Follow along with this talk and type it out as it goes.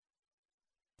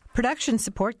Production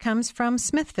support comes from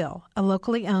Smithville, a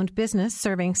locally owned business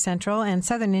serving central and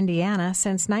southern Indiana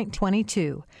since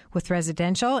 1922, with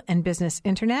residential and business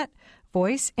internet,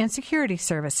 voice, and security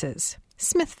services.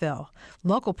 Smithville,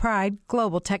 local pride,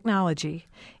 global technology.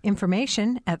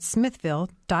 Information at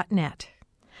smithville.net.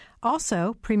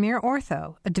 Also, Premier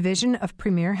Ortho, a division of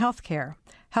Premier Healthcare,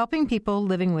 helping people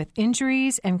living with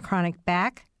injuries and chronic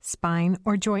back, spine,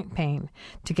 or joint pain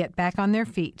to get back on their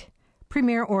feet.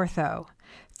 Premier Ortho,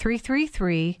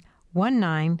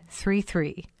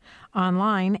 333-1933.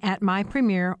 Online at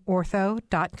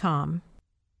mypremierortho.com.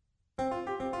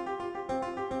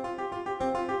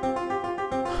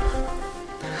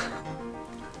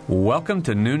 Welcome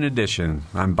to Noon Edition.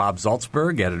 I'm Bob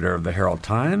Zaltsberg, editor of the Herald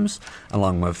Times,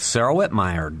 along with Sarah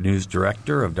Whitmire, news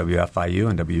director of WFIU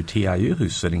and WTIU,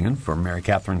 who's sitting in for Mary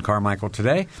Catherine Carmichael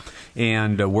today.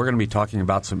 And we're going to be talking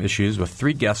about some issues with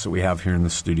three guests that we have here in the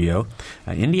studio.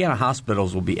 Indiana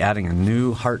hospitals will be adding a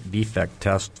new heart defect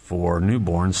test for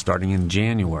newborns starting in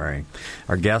January.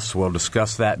 Our guests will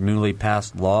discuss that newly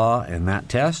passed law and that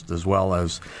test, as well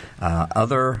as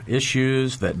other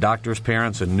issues that doctors,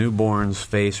 parents, and newborns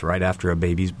face right after a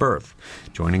baby's birth.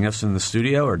 Joining us in the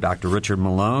studio are Dr. Richard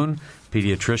Malone,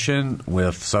 pediatrician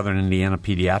with Southern Indiana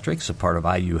Pediatrics, a part of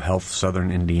IU Health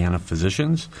Southern Indiana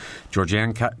Physicians.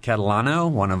 Georgianne Catalano,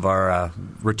 one of our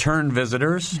return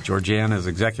visitors. Georgianne is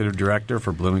executive director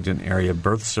for Bloomington Area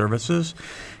Birth Services.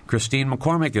 Christine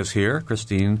McCormick is here.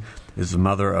 Christine is the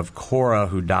mother of Cora,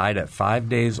 who died at 5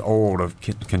 days old of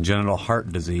congenital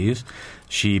heart disease.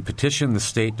 She petitioned the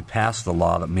state to pass the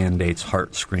law that mandates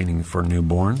heart screening for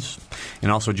newborns. And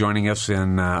also joining us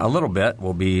in a little bit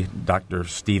will be Dr.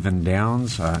 Stephen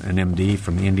Downs, an MD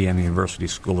from the Indiana University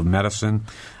School of Medicine,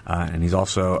 and he's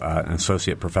also an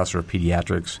associate professor of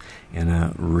pediatrics and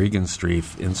a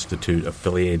Regenstrief Institute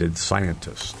affiliated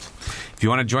scientist. If you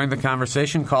want to join the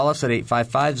conversation, call us at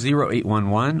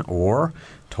 855-0811 or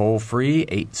toll free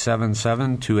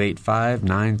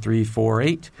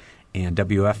 877-285-9348. And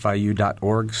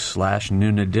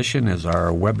WFIU.org/Noon Edition is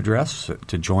our web address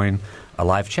to join a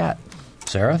live chat.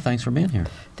 Sarah, thanks for being here.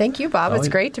 Thank you, Bob. It's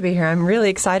great to be here. I'm really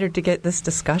excited to get this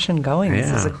discussion going. Yeah.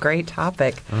 This is a great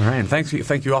topic. All right. And thank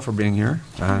you all for being here.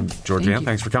 Georgianne,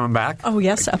 thanks for coming back. Oh,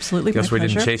 yes, absolutely. Guess we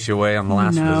didn't chase you away on the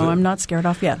last visit. No, I'm not scared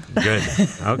off yet. Good.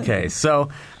 Okay. So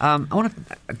I want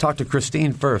to talk to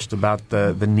Christine first about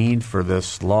the need for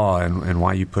this law and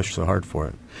why you pushed so hard for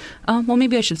it. Well,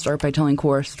 maybe I should start by telling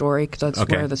Cora's story because that's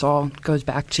where this all goes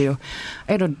back to.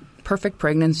 I had a perfect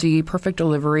pregnancy, perfect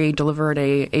delivery, delivered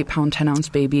a 8-pound, 10-ounce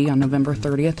baby on November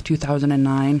 30th,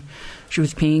 2009. She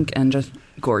was pink and just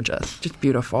gorgeous, just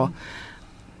beautiful.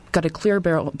 Got a clear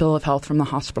bill of health from the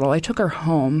hospital. I took her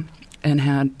home and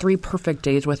had 3 perfect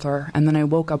days with her, and then I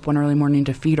woke up one early morning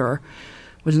to feed her.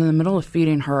 Was in the middle of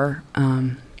feeding her.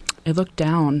 I looked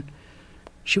down.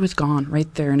 She was gone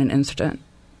right there in an instant.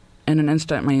 In an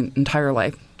instant, my entire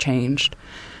life changed.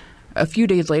 A few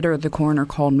days later, the coroner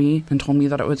called me and told me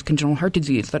that it was congenital heart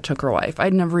disease that took her life.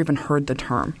 I'd never even heard the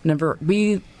term.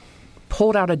 We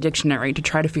pulled out a dictionary to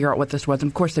try to figure out what this was. And,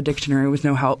 of course, the dictionary was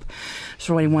no help.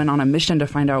 So I went on a mission to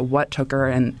find out what took her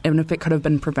and if it could have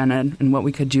been prevented and what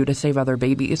we could do to save other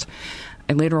babies.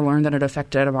 I later learned that it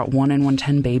affected about 1 in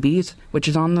 110 babies, which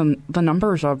is on the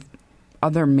numbers of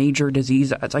other major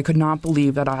diseases. I could not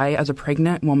believe that I, as a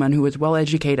pregnant woman who was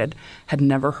well-educated, had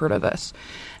never heard of this.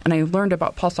 And I learned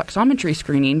about pulse oximetry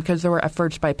screening because there were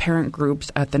efforts by parent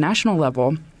groups at the national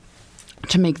level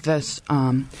to make this,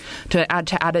 to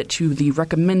add it to the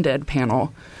recommended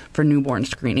panel for newborn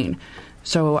screening.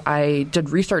 So I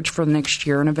did research for the next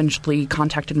year and eventually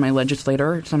contacted my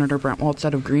legislator, Senator Brent Waltz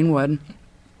out of Greenwood,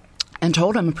 and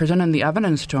told him and presented the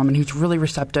evidence to him, and he was really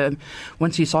receptive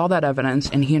once he saw that evidence,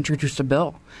 and he introduced a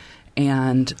bill.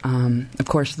 And, of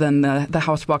course, then the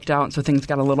House walked out, so things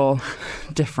got a little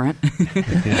different.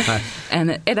 Yeah.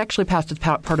 And it actually passed as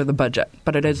part of the budget,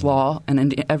 but it is law,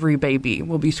 and every baby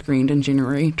will be screened in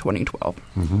January 2012.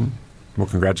 Mm-hmm. Well,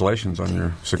 congratulations on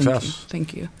your success.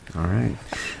 Thank you. All right.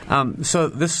 So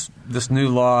this new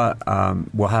law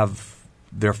will have –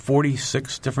 there are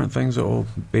 46 different things that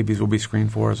babies will be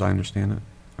screened for, as I understand it,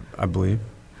 I believe.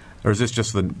 Or is this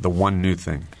just the one new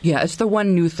thing? Yeah, it's the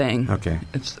one new thing. Okay.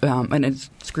 It's and it's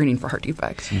screening for heart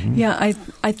defects. Mm-hmm. Yeah,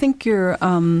 I think you're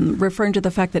referring to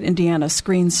the fact that Indiana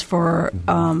screens for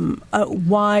a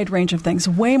wide range of things,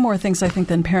 way more things I think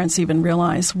than parents even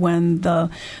realize when the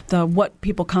what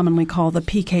people commonly call the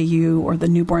PKU or the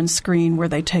newborn screen where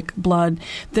they take blood.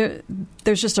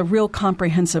 there's just a real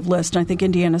comprehensive list. And I think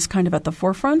Indiana's kind of at the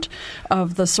forefront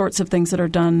of the sorts of things that are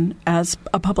done as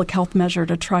a public health measure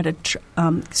to try to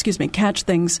catch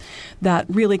things that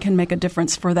really can make a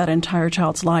difference for that entire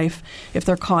child's life if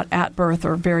they're caught at birth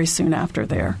or very soon after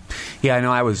there. Yeah, I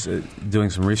know. I was doing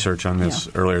some research on this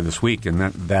earlier this week, and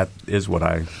that is what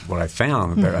I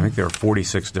found. Mm-hmm. I think there are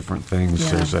 46 different things.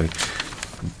 Yeah. There's a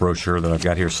brochure that I've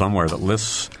got here somewhere that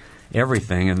lists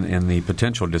everything, and the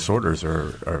potential disorders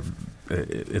are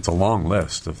it's a long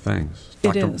list of things.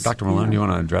 Dr. Malone, do you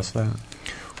want to address that?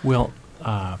 Well,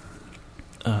 a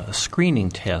screening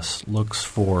test looks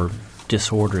for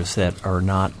disorders that are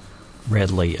not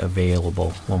readily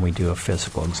available when we do a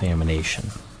physical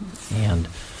examination. And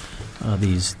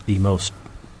the most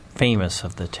famous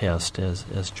of the test, as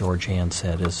Georgianne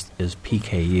said, is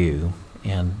PKU,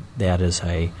 and that is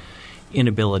a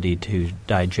inability to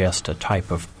digest a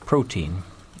type of protein.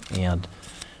 And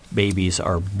babies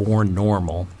are born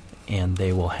normal, and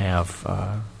they will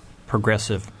have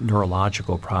progressive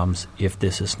neurological problems if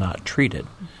this is not treated.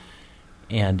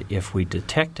 And if we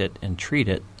detect it and treat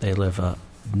it, they live a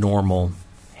normal,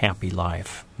 happy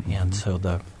life. Mm-hmm. And so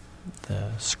the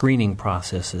screening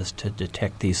process is to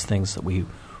detect these things that we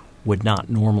would not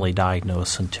normally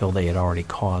diagnose until they had already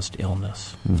caused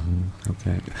illness. Mm-hmm.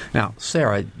 Okay. Now,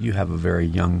 Sarah, you have a very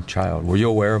young child. Were you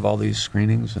aware of all these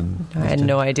screenings? I had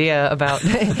no idea about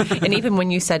and even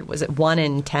when you said, was it 1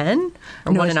 in 10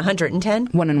 or 1 in 110?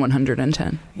 1 in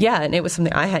 110. Yeah, and it was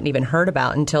something I hadn't even heard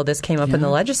about until this came up in the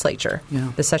legislature.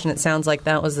 Yeah. The session, it sounds like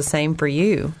that was the same for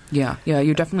you. Yeah,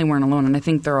 you definitely weren't alone, and I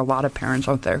think there are a lot of parents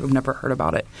out there who've never heard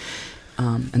about it.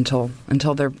 Until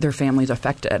their family's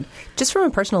affected. Just from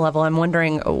a personal level, I'm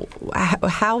wondering,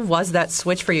 how was that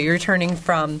switch for you? You're turning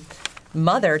from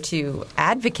mother to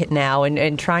advocate now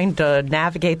and trying to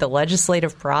navigate the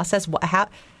legislative process.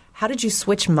 How did you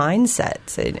switch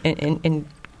mindsets and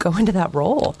go into that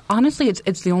role? Honestly,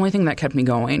 it's the only thing that kept me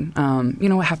going.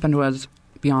 What happened was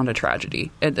beyond a tragedy.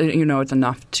 It's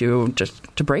enough to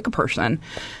break a person.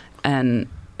 And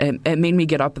it made me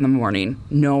get up in the morning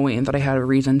knowing that I had a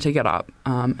reason to get up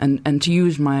and to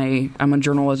use I'm a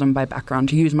journalism by background,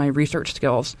 to use my research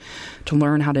skills to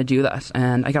learn how to do this.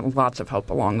 And I got lots of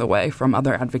help along the way from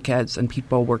other advocates and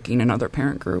people working in other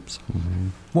parent groups. Mm-hmm.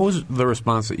 What was the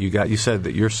response that you got? You said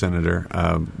that your senator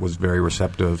was very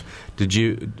receptive.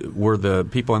 Were the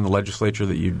people in the legislature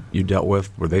that you dealt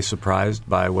with, were they surprised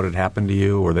by what had happened to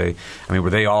you? Were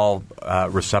they all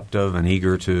receptive and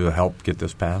eager to help get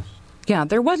this passed? Yeah,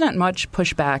 there wasn't much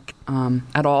pushback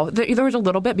at all. There was a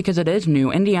little bit because it is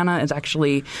new. Indiana is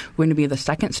actually going to be the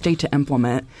second state to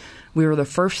implement. We were the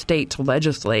first state to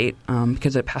legislate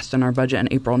because it passed in our budget in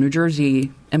April. New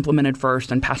Jersey implemented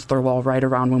first and passed their law right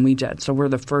around when we did. So we're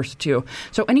the first two.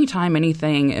 So anytime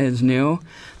anything is new,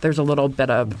 there's a little bit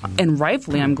of – and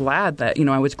rightfully, I'm glad that,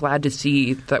 I was glad to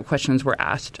see that questions were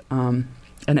asked and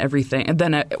everything. And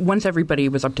then once everybody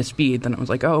was up to speed, then it was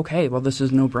like, oh, okay, well, this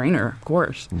is no-brainer, of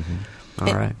course. Mm-hmm.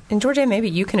 All right. And Georgia, maybe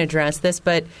you can address this,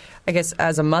 but I guess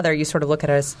as a mother, you sort of look at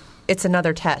it as it's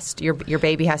another test your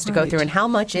baby has to go through. And how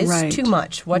much is too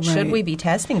much? What should we be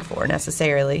testing for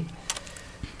necessarily?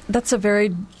 That's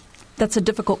a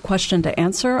difficult question to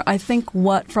answer. I think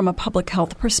from a public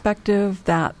health perspective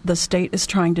that the state is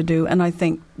trying to do, and I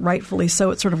think rightfully so,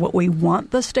 it's sort of what we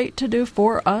want the state to do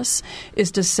for us,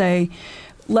 is to say,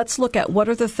 let's look at what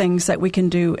are the things that we can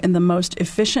do in the most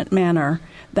efficient manner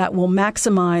that will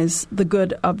maximize the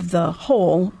good of the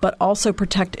whole, but also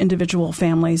protect individual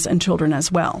families and children as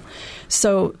well.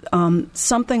 So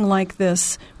something like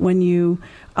this, when you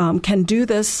can do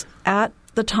this at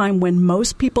the time when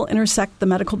most people intersect the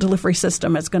medical delivery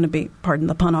system, it's going to be, pardon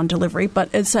the pun on delivery, but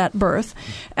it's at birth.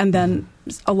 And then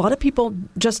a lot of people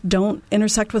just don't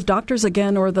intersect with doctors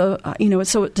again or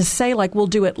so to say like we'll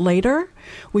do it later,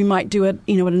 we might do it,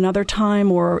 at another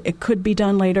time, or it could be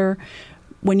done later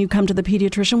when you come to the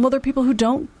pediatrician. Well, there are people who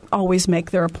don't always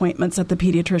make their appointments at the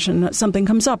pediatrician. Something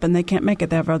comes up and they can't make it.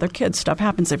 They have other kids. Stuff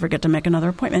happens. They forget to make another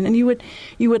appointment. And you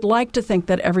would like to think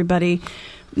that everybody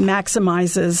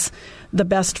maximizes the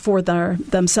best for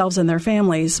themselves and their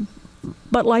families.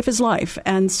 But life is life.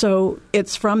 And so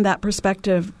it's from that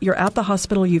perspective, you're at the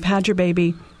hospital, you've had your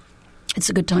baby, it's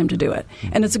a good time to do it.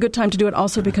 And it's a good time to do it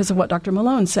also because of what Dr.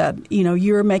 Malone said.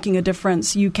 You're making a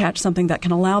difference. You catch something that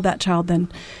can allow that child then,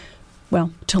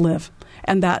 to live.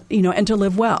 And that, and to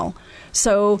live well.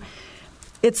 So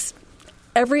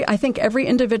I think every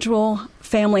individual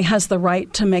family has the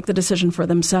right to make the decision for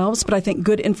themselves, but I think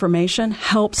good information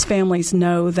helps families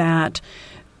know that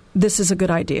this is a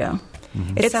good idea.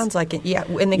 Mm-hmm. It sounds like,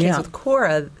 in the case with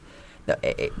Cora,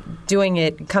 doing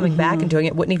it, coming back and doing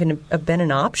it wouldn't even have been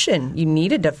an option. You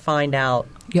needed to find out.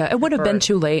 Yeah, it would have been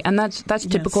too late, and that's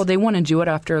typical. They want to do it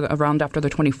around after the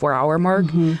 24-hour mark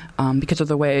because of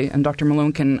the way, and Dr.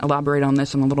 Malone can elaborate on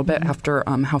this in a little bit, after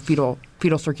how fetal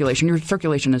circulation, your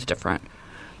circulation is different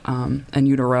in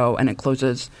utero, and it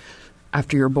closes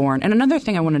after you're born. And another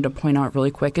thing I wanted to point out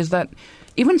really quick is that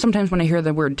even sometimes when I hear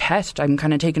the word test, I'm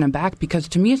kind of taken aback because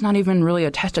to me it's not even really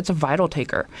a test, it's a vital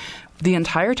taker. The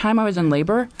entire time I was in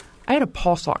labor, I had a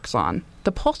pulse ox on.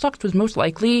 The pulse ox was most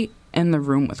likely in the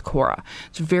room with Cora.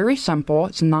 It's very simple,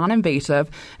 it's non-invasive,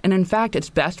 and in fact, it's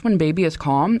best when baby is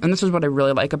calm, and this is what I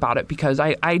really like about it because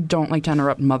I don't like to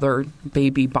interrupt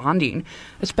mother-baby bonding.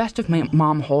 It's best if my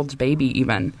mom holds baby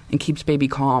even and keeps baby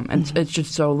calm, and it's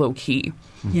just so low-key.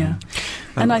 Yeah.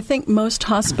 And I think most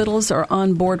hospitals are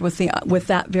on board with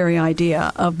that very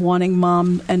idea of wanting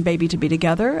mom and baby to be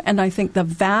together. And I think the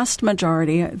vast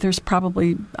majority,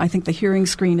 I think the hearing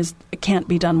screen can't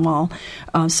be done while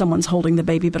someone's holding the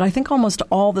baby, but I think almost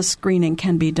all the screening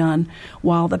can be done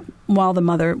while the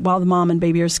mom and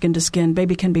baby are skin to skin.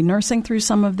 Baby can be nursing through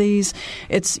some of these.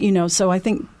 It's, so I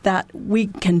think that we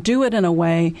can do it in a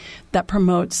way that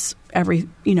promotes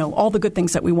all the good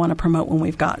things that we want to promote when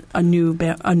we've got a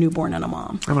newborn and a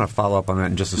mom. I'm going to follow up on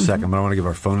that in just a second, but I want to give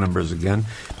our phone numbers again.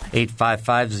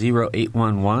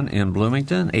 855-0811 in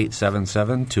Bloomington,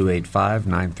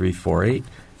 877-285-9348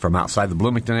 from outside the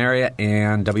Bloomington area,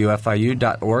 and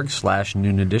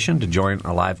WFIU.org/noon edition to join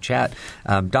a live chat.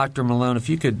 Dr. Malone, if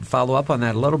you could follow up on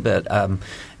that a little bit. I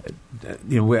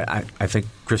think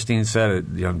Christine said it,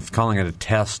 calling it a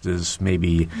test is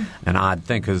maybe an odd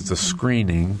thing because it's a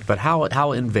screening. But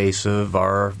how invasive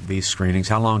are these screenings?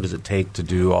 How long does it take to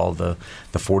do all the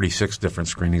 46 different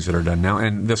screenings that are done now,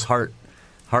 and this heart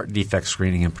defect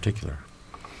screening in particular?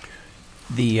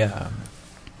 The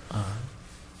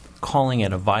calling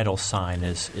it a vital sign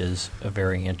is a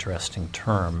very interesting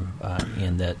term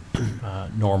in that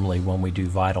normally when we do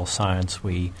vital signs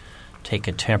we take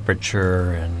a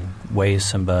temperature and weigh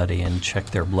somebody and check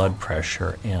their blood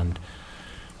pressure. And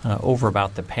over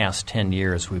about the past 10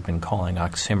 years, we've been calling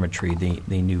oximetry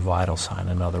the new vital sign.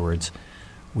 In other words,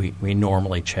 we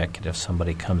normally check it if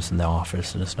somebody comes in the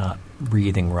office and is not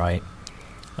breathing right.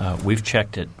 We've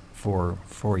checked it for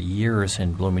years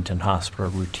in Bloomington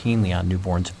Hospital routinely on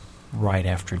newborns right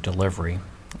after delivery.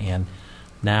 And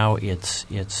now it's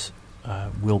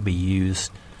will be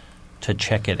used to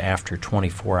check it after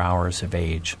 24 hours of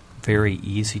age. Very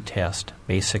easy test.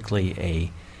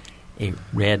 Basically, a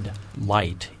red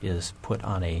light is put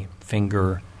on a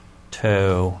finger,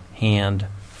 toe, hand,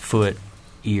 foot,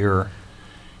 ear,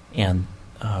 and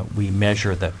we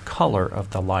measure the color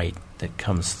of the light that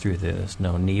comes through. There's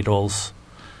no needles,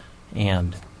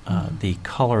 and the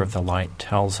color of the light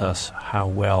tells us how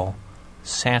well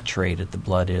saturated the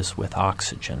blood is with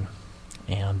oxygen.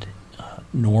 And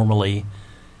normally,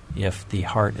 if the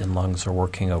heart and lungs are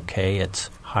working okay, it's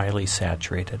highly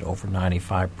saturated, over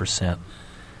 95%.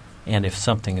 And if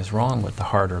something is wrong with the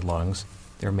heart or lungs,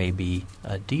 there may be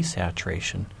a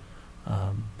desaturation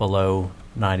below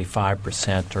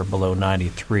 95% or below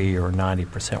 93 or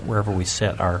 90%, wherever we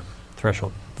set our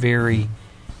threshold. Very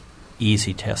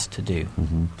easy test to do.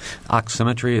 Mm-hmm.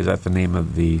 Oximetry, is that the name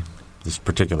of this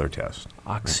particular test?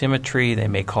 Oximetry, they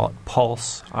may call it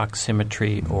pulse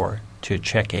oximetry or to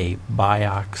check a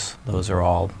biox. Those are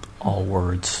all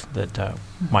words that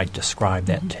might describe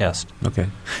that test. Okay.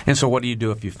 And so what do you do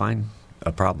if you find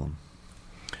a problem?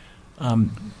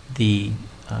 The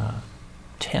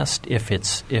test, if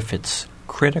it's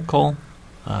critical,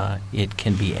 it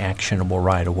can be actionable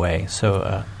right away.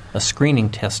 So a screening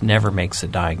test never makes a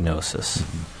diagnosis.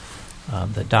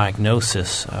 Mm-hmm. The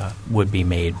diagnosis would be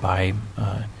made by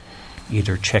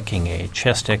either checking a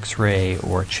chest X-ray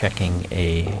or checking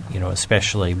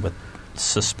especially with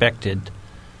suspected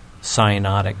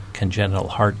cyanotic congenital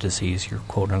heart disease, your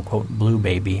quote-unquote blue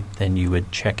baby, then you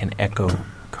would check an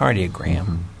echocardiogram.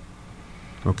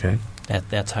 Mm-hmm. Okay.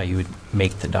 That's how you would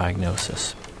make the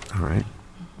diagnosis. All right.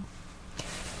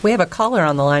 We have a caller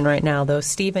on the line right now, though.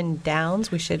 Stephen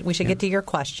Downs. We should get to your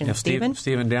question. Yeah, Stephen?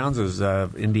 Stephen Downs is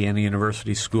Indiana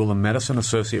University School of Medicine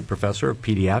Associate Professor of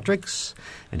Pediatrics,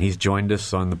 and he's joined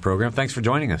us on the program. Thanks for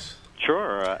joining us.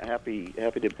 Sure. Happy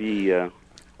to be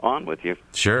on with you.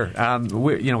 Sure.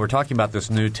 We're talking about this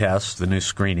new test, the new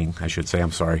screening, I should say.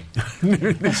 I'm sorry.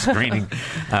 new screening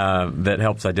that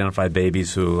helps identify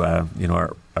babies who are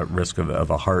at risk of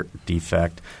a heart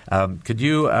defect. Could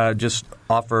you just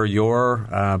offer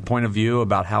your point of view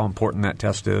about how important that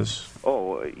test is?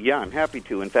 Oh, yeah, I'm happy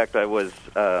to. In fact, I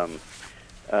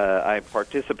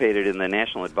participated in the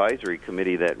National Advisory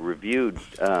Committee that reviewed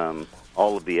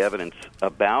all of the evidence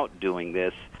about doing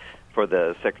this for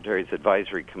the Secretary's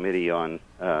Advisory Committee on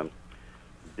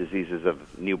Diseases of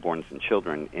Newborns and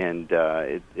Children, and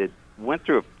it went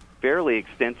through a fairly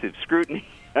extensive scrutiny.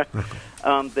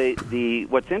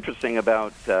 What's interesting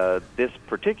about this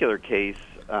particular case,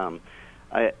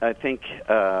 I think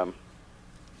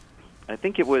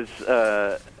it was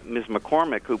Ms.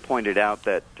 McCormick who pointed out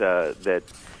that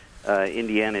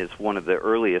Indiana is one of the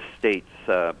earliest states,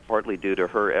 partly due to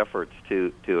her efforts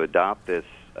to adopt this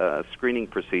screening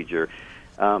procedure.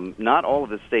 Not all of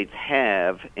the states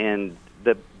have, and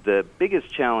the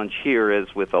biggest challenge here,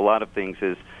 as with a lot of things,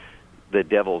 is the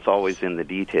devil's always in the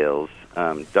details.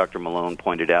 Dr. Malone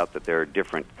pointed out that there are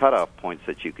different cutoff points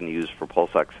that you can use for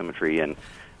pulse oximetry, and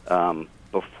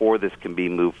before this can be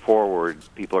moved forward,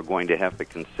 people are going to have to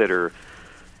consider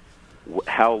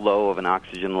how low of an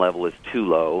oxygen level is too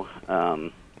low.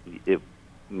 It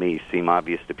may seem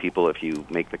obvious to people if you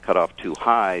make the cutoff too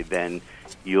high, then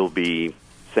you'll be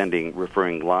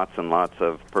referring lots and lots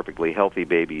of perfectly healthy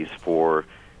babies for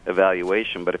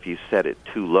evaluation. But if you set it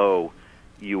too low,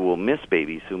 you will miss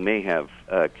babies who may have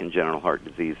congenital heart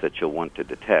disease that you'll want to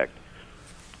detect.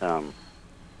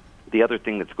 The other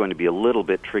thing that's going to be a little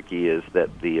bit tricky is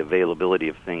that the availability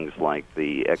of things like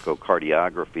the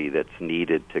echocardiography that's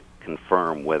needed to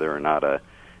confirm whether or not a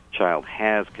child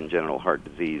has congenital heart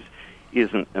disease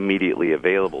isn't immediately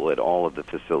available at all of the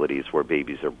facilities where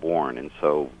babies are born. And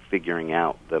so figuring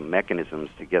out the mechanisms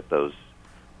to get those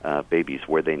babies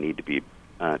where they need to be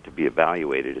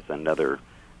evaluated is another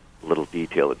little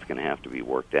detail that's going to have to be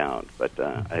worked out. But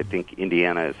I think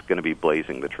Indiana is going to be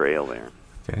blazing the trail there.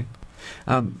 Okay.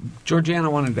 Georgiana,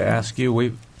 I wanted to ask you,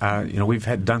 we've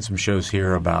done some shows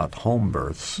here about home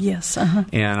births. Yes.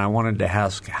 And I wanted to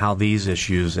ask how these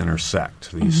issues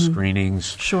intersect, these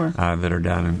screenings that are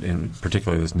done, in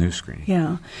particularly this new screening.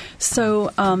 Yeah.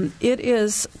 So it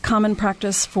is common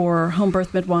practice for home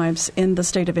birth midwives in the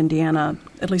state of Indiana,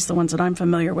 at least the ones that I'm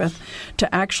familiar with,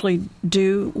 to actually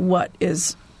do what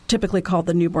is typically called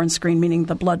the newborn screen, meaning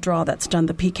the blood draw that's done,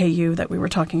 the PKU that we were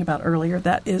talking about earlier.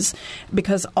 That is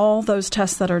because all those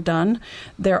tests that are done,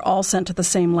 they're all sent to the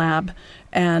same lab,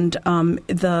 and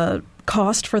the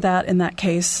cost for that, in that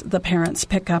case, the parents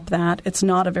pick up that. It's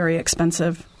not a very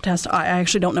expensive test. I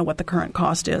actually don't know what the current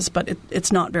cost is, but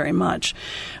it's not very much.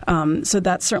 So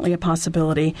that's certainly a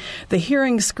possibility. The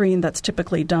hearing screen that's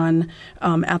typically done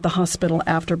at the hospital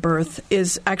after birth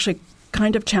is actually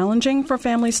kind of challenging for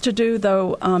families to do,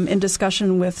 though in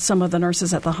discussion with some of the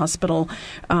nurses at the hospital,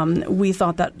 we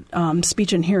thought that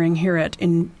speech and hearing here at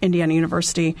Indiana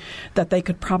University, that they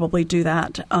could probably do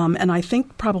that. And I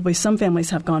think probably some families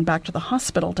have gone back to the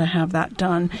hospital to have that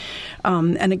done.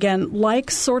 And again,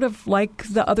 sort of like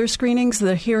the other screenings,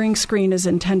 the hearing screen is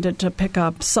intended to pick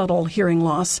up subtle hearing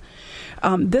loss.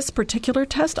 This particular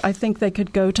test, I think they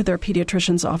could go to their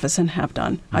pediatrician's office and have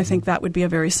done. I think that would be a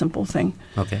very simple thing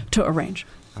to arrange.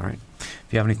 All right. If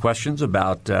you have any questions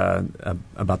about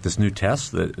this new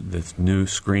test, this new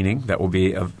screening that will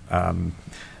be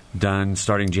done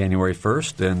starting January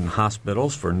 1st in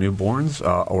hospitals for newborns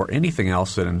or anything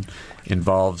else that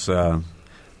involves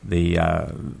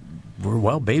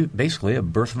basically a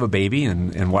birth of a baby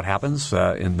and what happens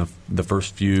in the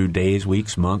first few days,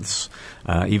 weeks, months,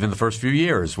 even the first few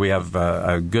years. We have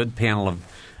a good panel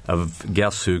of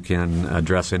guests who can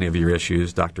address any of your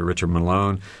issues. Dr. Richard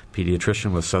Malone,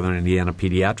 pediatrician with Southern Indiana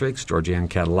Pediatrics; Georgianne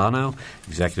Catalano,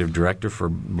 executive director for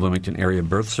Bloomington Area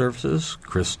Birth Services;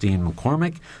 Christine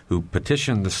McCormick, who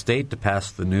petitioned the state to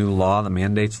pass the new law that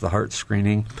mandates the heart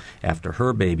screening after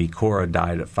her baby Cora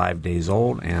died at 5 days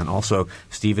old; and also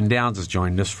Stephen Downs has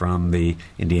joined us from the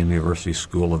Indiana University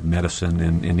School of Medicine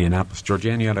in Indianapolis.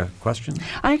 Georgianne, you had a question?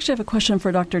 I actually have a question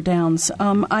for Dr. Downs.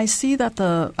 I see that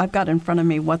I've got in front of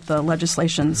me what the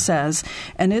legislation says,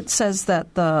 and it says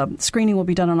that the screening will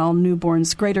be done on all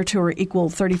newborns greater to or equal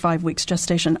 35 weeks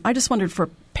gestation. I just wondered for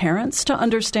parents to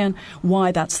understand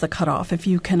why that's the cutoff, if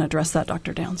you can address that,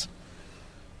 Dr. Downs.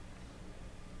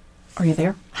 Are you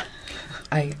there?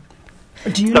 Do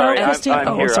you sorry, know, Christine?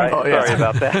 I'm here. Sorry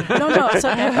about that. No, it's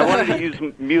okay. I wanted to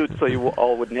use mute so you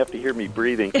all wouldn't have to hear me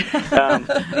breathing.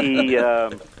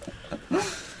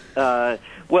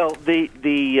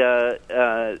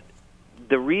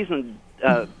 The reason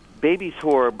babies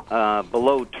who are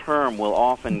below term will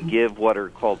often give what are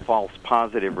called false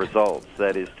positive results.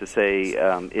 That is to say,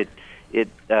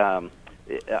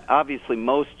 obviously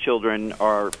most children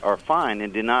are fine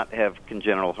and do not have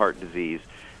congenital heart disease,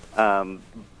 and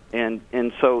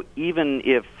so even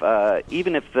if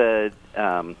the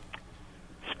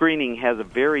screening has a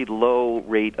very low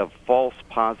rate of false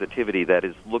positivity, that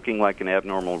is, looking like an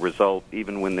abnormal result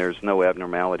even when there's no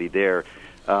abnormality there.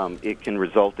 It can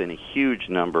result in a huge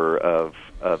number of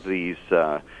these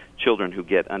children who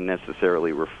get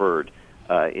unnecessarily referred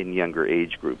in younger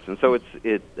age groups, and so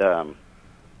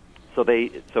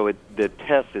the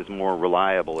test is more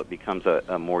reliable. It becomes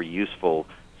a more useful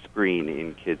screen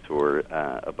in kids who are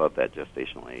above that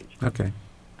gestational age. Okay.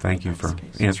 Thank you for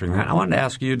answering that. I wanted to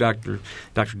ask you, Dr.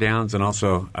 Downs, and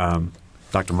also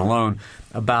Dr. Malone,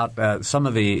 about some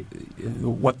of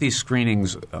what these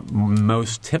screenings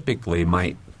most typically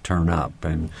might turn up,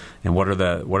 and what are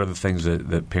the things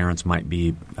that parents might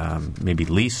be maybe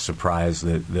least surprised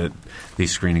that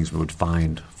these screenings would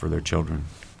find for their children.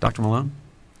 Dr. Malone?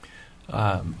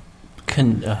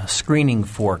 Screening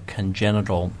for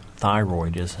congenital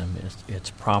thyroidism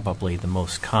it's probably the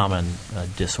most common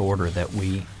disorder that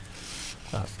we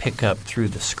pick up through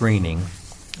the screening,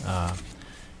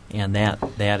 and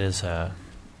that is a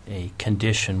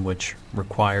condition which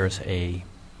requires a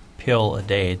pill a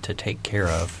day to take care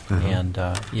of, and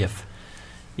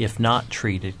if not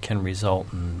treated, can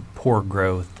result in poor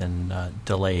growth and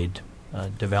delayed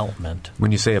development.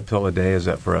 When you say a pill a day, is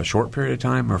that for a short period of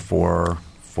time or for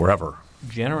forever?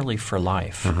 Generally for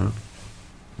life.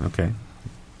 Okay.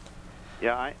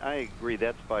 Yeah, I agree.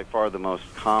 That's by far the most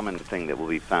common thing that will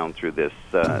be found through this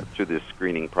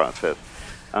screening process.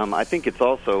 I think it's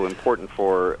also important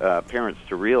for parents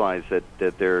to realize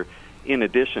that they're, in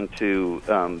addition to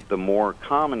the more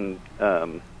common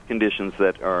conditions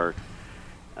that are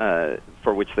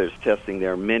for which there's testing,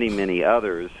 there are many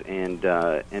others, and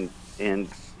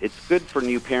it's good for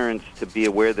new parents to be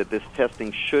aware that this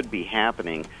testing should be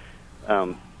happening.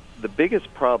 The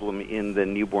biggest problem in the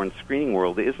newborn screening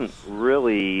world isn't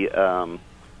really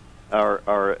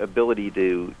our ability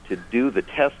to do the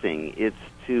testing. It's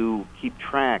to keep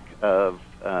track of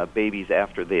babies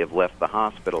after they have left the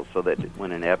hospital, so that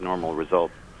when an abnormal result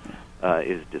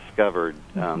is discovered,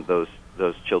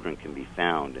 those children can be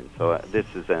found. And so this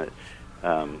is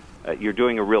you're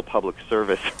doing a real public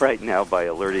service right now by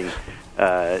alerting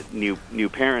new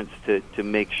parents to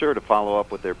make sure to follow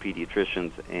up with their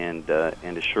pediatricians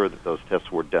and assure that those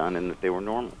tests were done and that they were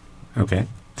normal. Okay.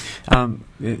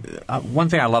 One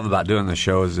thing I love about doing this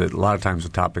show is that a lot of times the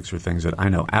topics are things that I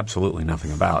know absolutely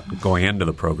nothing about going into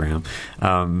the program.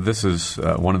 This is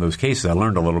one of those cases. I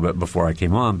learned a little bit before I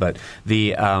came on, but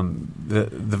the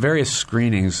various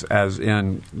screenings, as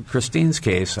in Christine's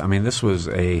case, I mean, this was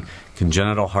a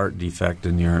congenital heart defect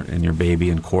in your baby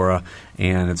in Cora,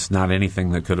 and it's not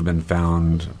anything that could have been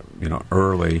found,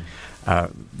 early.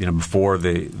 Before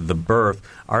the birth.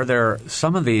 Are there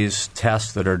some of these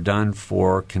tests that are done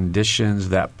for conditions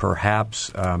that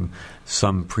perhaps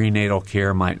some prenatal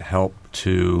care might help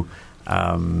to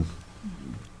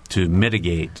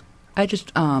mitigate? I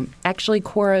just actually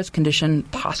Cora's condition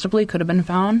possibly could have been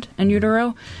found in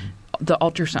utero. The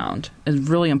ultrasound is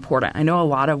really important. I know a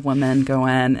lot of women go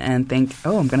in and think,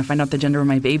 "Oh, I'm going to find out the gender of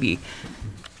my baby."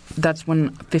 That's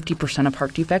when 50% of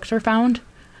heart defects are found.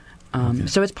 Okay.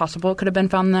 So it's possible it could have been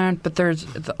found there, but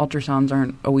the ultrasounds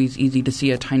aren't always easy to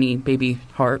see a tiny baby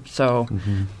heart. So,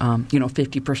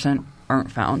 50%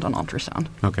 aren't found on ultrasound.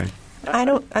 Okay. I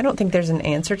don't think there's an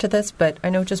answer to this, but I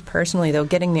know just personally, though,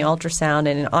 getting the ultrasound,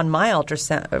 and on my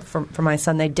ultrasound for my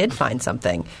son, they did find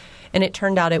something, and it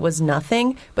turned out it was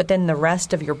nothing. But then the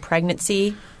rest of your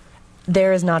pregnancy,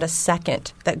 there is not a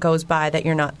second that goes by that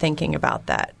you're not thinking about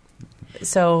that.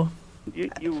 So.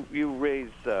 You raise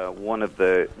one of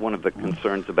the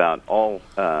concerns about all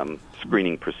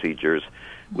screening procedures,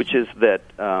 which is that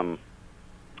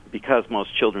because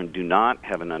most children do not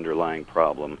have an underlying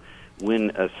problem,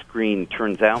 when a screen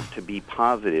turns out to be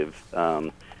positive,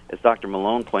 as Dr.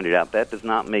 Malone pointed out, that does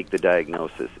not make the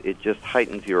diagnosis. It just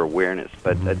heightens your awareness.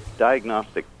 But a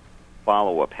diagnostic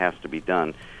follow-up has to be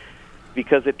done,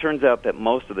 because it turns out that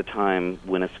most of the time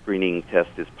when a screening test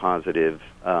is positive,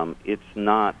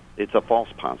 it's a false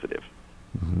positive.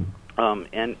 Mm-hmm.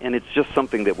 And it's just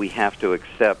something that we have to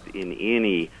accept in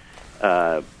any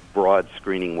broad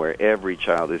screening where every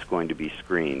child is going to be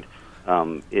screened.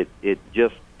 It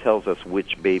just tells us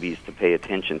which babies to pay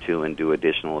attention to and do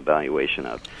additional evaluation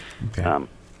of. Okay.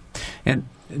 And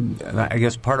I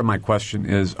guess part of my question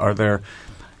is, are there...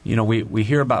 we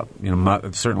hear about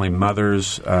certainly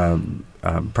mothers,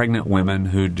 pregnant women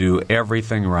who do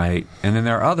everything right, and then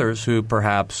there are others who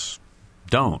perhaps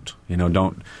don't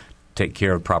take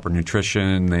care of proper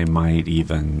nutrition. They might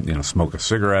even smoke a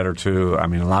cigarette or two. I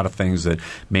mean, a lot of things that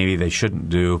maybe they shouldn't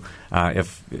do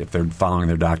if they're following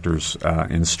their doctor's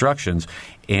instructions.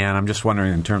 And I'm just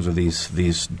wondering, in terms of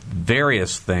these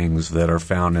various things that are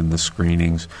found in the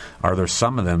screenings, are there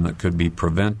some of them that could be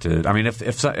prevented? I mean,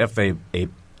 if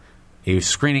a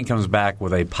screening comes back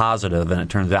with a positive and it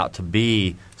turns out to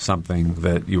be something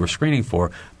that you were screening for,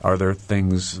 are there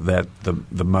things that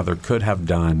the mother could have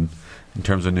done in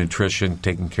terms of nutrition,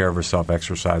 taking care of herself,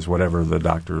 exercise, whatever the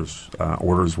doctor's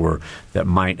orders were, that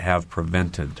might have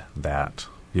prevented that,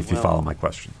 if you follow my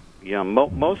question? Yeah,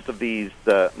 most of the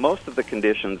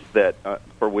conditions that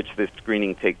for which this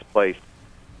screening takes place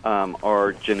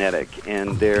are genetic,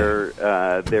 and there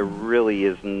really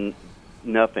is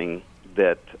nothing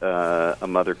that a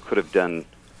mother could have done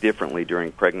differently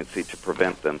during pregnancy to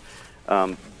prevent them.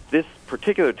 This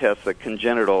particular test, the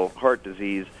congenital heart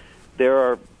disease, there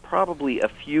are probably a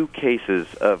few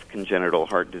cases of congenital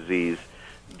heart disease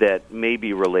that may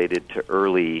be related to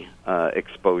early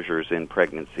exposures in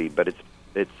pregnancy, but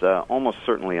it's almost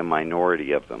certainly a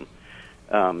minority of them.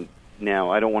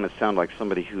 Now, I don't want to sound like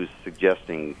somebody who's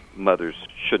suggesting mothers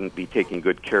shouldn't be taking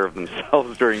good care of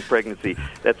themselves during pregnancy.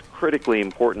 That's critically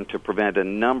important to prevent a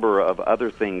number of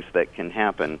other things that can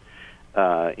happen,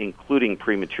 including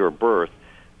premature birth.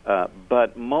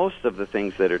 But most of the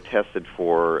things that are tested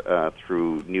for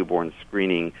through newborn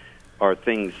screening are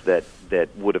things that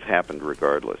would have happened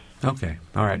regardless. Okay.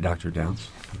 All right, Dr. Downs.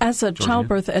 As a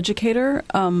childbirth educator,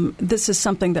 this is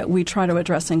something that we try to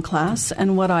address in class.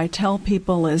 And what I tell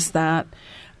people is that,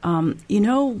 it's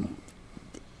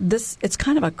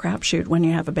kind of a crapshoot when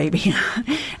you have a baby.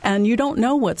 And you don't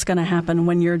know what's going to happen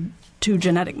when your two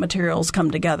genetic materials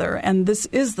come together. And this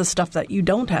is the stuff that you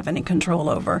don't have any control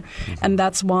over. Mm-hmm. And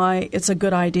that's why it's a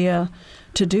good idea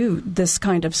to do this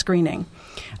kind of screening.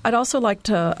 I'd also like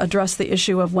to address the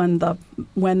issue of when the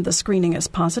screening is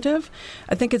positive.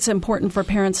 I think it's important for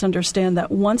parents to understand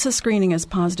that once a screening is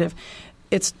positive,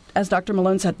 it's, as Dr.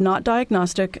 Malone said, not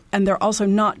diagnostic, and they're also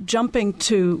not jumping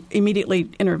to immediately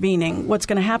intervening. What's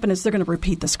going to happen is they're going to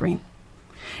repeat the screen.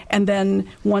 And then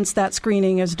once that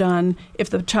screening is done, if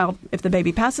the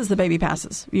baby passes, the baby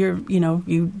passes.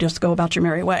 You just go about your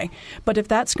merry way. But if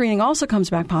that screening also comes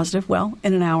back positive, well,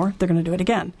 in an hour, they're going to do it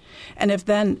again. And if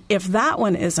that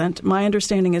one isn't, my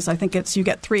understanding is I think you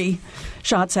get 3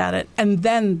 shots at it, and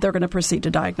then they're going to proceed to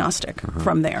diagnostic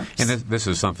from there. And this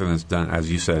is something that's done,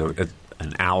 as you said,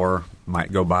 an hour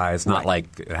might go by. It's not like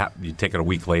you take it a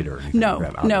week later.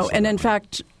 No. And in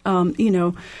fact,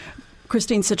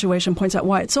 Christine's situation points out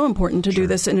why it's so important to do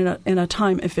this in a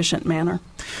time-efficient manner.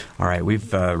 All right.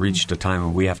 We've reached a time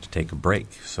when we have to take a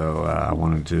break. So I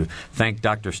wanted to thank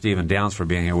Dr. Stephen Downs for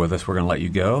being here with us. We're going to let you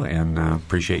go, and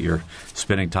appreciate your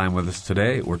spending time with us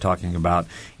today. We're talking about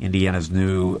Indiana's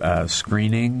new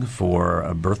screening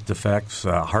for birth defects,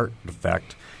 heart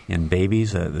defect in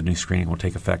babies. The new screening will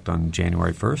take effect on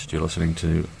January 1st. You're listening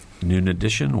to Noon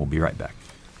Edition. We'll be right back.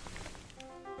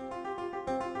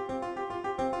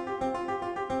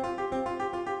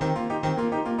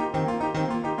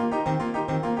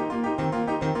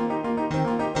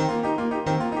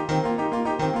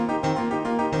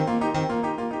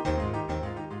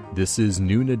 This is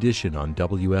Noon Edition on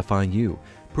WFIU.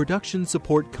 Production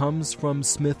support comes from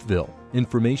Smithville.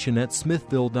 Information at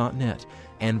smithville.net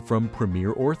and from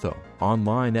Premier Ortho,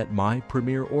 online at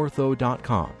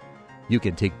mypremierortho.com. You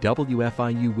can take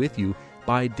WFIU with you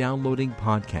by downloading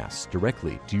podcasts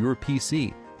directly to your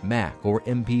PC, Mac, or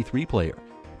MP3 player.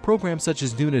 Programs such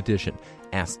as Noon Edition,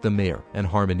 Ask the Mayor, and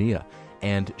Harmonia,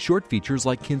 and short features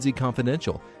like Kinsey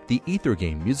Confidential, the Ether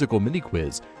Game musical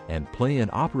mini-quiz, and play and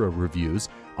opera reviews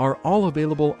are all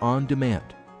available on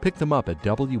demand. Pick them up at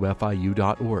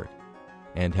WFIU.org.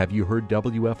 And have you heard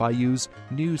WFIU's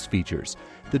news features?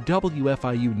 The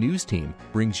WFIU News Team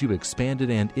brings you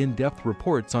expanded and in-depth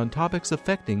reports on topics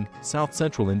affecting South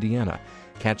Central Indiana.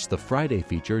 Catch the Friday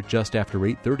feature just after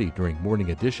 8:30 during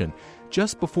Morning Edition,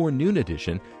 just before Noon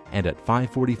Edition, and at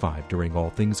 5:45 during All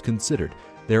Things Considered.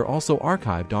 They're also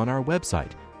archived on our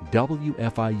website,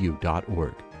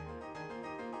 WFIU.org.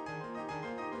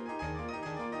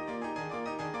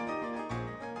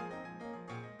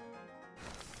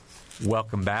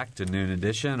 Welcome back to Noon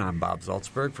Edition. I'm Bob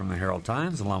Zaltsberg from the Herald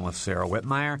Times, along with Sarah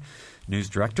Whitmire, News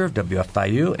Director of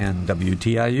WFIU and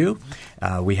WTIU.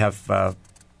 We have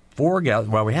 4 guests.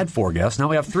 Well, we had 4 guests. Now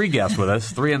we have 3 guests with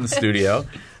us, 3 in the studio.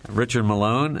 Richard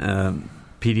Malone,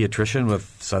 pediatrician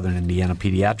with Southern Indiana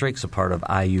Pediatrics, a part of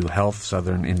IU Health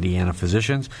Southern Indiana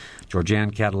Physicians.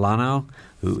 Georgianne Catalano,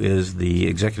 who is the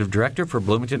Executive Director for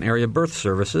Bloomington Area Birth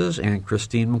Services, and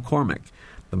Christine McCormick,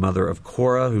 the mother of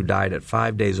Cora, who died at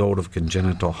 5 days old of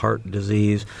congenital heart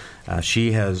disease.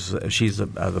 She's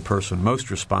the person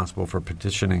most responsible for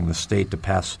petitioning the state to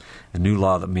pass a new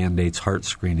law that mandates heart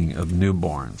screening of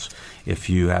newborns. If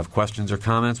you have questions or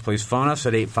comments, please phone us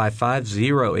at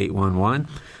 855-0811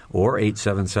 or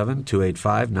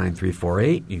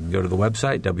 877-285-9348. You can go to the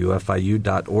website,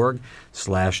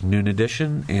 wfiu.org/Noon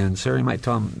Edition. And Sarah, you might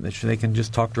tell them that they can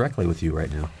just talk directly with you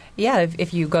right now. Yeah,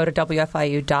 if you go to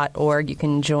wfiu.org, you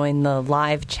can join the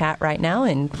live chat right now,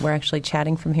 and we're actually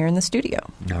chatting from here in the studio.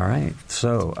 All right.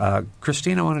 So,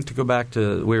 Christine, I wanted to go back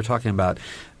to, we were talking about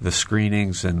the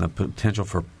screenings and the potential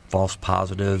for false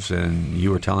positives, and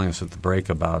you were telling us at the break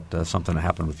about something that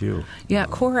happened with you. Yeah,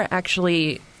 Cora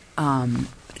actually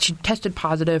she tested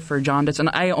positive for jaundice, and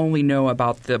I only know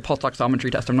about the pulse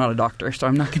oximetry test. I'm not a doctor, so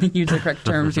I'm not going to use the correct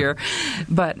terms here.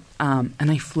 But and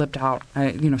I flipped out.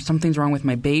 Something's wrong with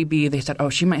my baby. They said,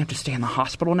 she might have to stay in the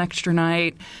hospital an extra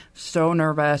night. So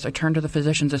nervous. I turned to the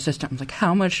physician's assistant. I was like,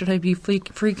 how much should I be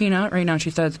freaking out right now? And she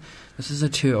says, this is a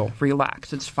 2.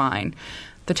 Relax. It's fine.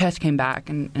 The test came back,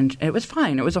 and it was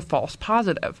fine. It was a false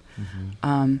positive.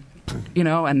 Mm-hmm.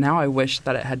 And now I wish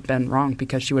that it had been wrong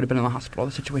because she would have been in the hospital.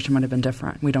 The situation might have been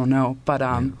different. We don't know. But,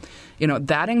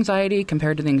 that anxiety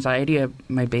compared to the anxiety of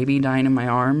my baby dying in my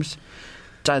arms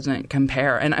doesn't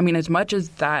compare. And, as much as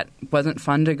that wasn't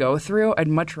fun to go through, I'd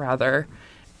much rather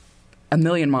a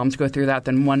million moms go through that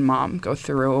than one mom go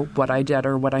through what I did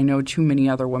or what I know too many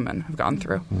other women have gone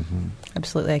through. Mm-hmm.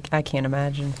 Absolutely. I can't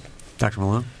imagine. Dr.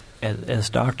 Malone? As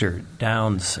Dr.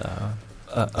 Downs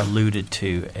alluded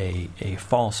to, a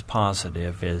false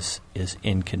positive is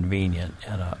inconvenient,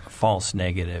 and a false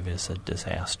negative is a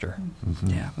disaster. Mm-hmm.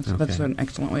 Yeah, that's an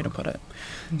excellent way to put it.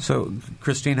 So,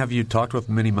 Christine, have you talked with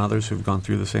many mothers who've gone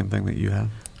through the same thing that you have?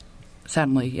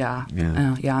 Sadly, yeah.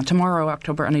 Tomorrow,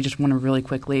 October, and I just want to really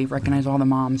quickly recognize all the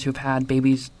moms who've had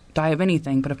babies die of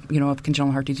anything, but of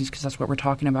congenital heart disease, because that's what we're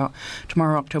talking about.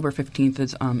 Tomorrow, October 15th,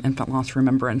 is Infant Loss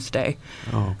Remembrance Day.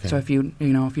 Oh, okay. So if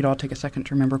you'd all take a second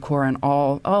to remember Cora and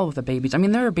all of the babies.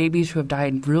 There are babies who have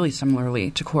died really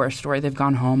similarly to Cora's story. They've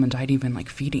gone home and died even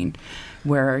feeding,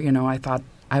 where I thought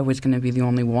I was going to be the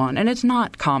only one, and it's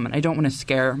not common. I don't want to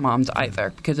scare moms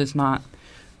either, because it's not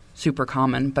super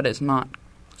common, but it's not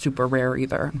super rare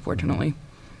either, unfortunately.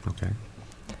 Okay.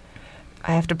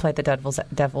 I have to play the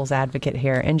devil's advocate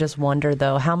here and just wonder,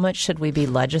 though, how much should we be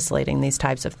legislating these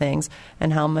types of things,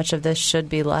 and how much of this should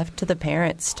be left to the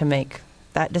parents to make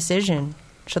that decision?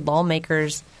 Should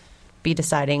lawmakers be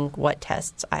deciding what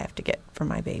tests I have to get for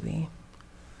my baby?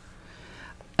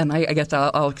 And I guess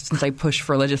I'll since I push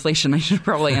for legislation, I should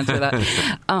probably answer that.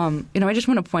 I just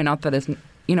want to point out that it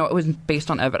was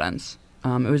based on evidence.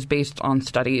 It was based on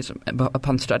studies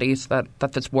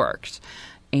that this works.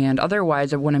 And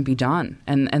otherwise, it wouldn't be done.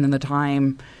 And in the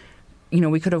time,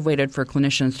 we could have waited for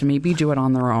clinicians to maybe do it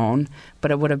on their own,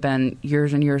 but it would have been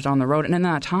years and years on the road. And in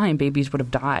that time, babies would have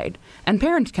died. And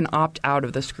parents can opt out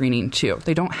of the screening, too.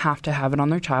 They don't have to have it on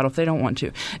their child if they don't want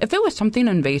to. If it was something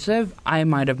invasive, I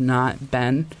might have not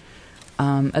been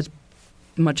as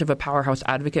much of a powerhouse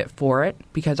advocate for it,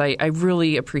 because I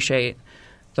really appreciate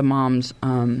the mom's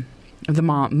the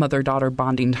mother-daughter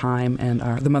bonding time and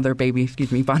the mother-baby,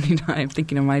 bonding time,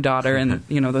 thinking of my daughter and,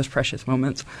 those precious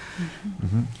moments.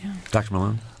 Mm-hmm. Yeah. Dr.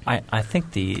 Malone? I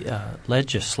think the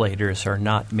legislators are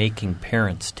not making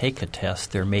parents take a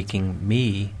test. They're making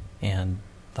me and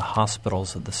the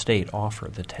hospitals of the state offer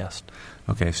the test.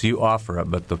 Okay, so you offer it,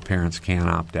 but the parents can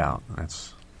opt out.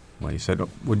 That's what you said.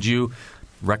 Would you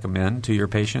recommend to your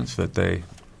patients that they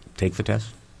take the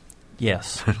test?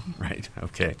 Yes. Right,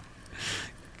 okay.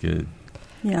 Good.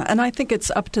 Yeah, and I think it's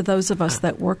up to those of us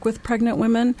that work with pregnant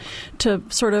women to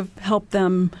sort of help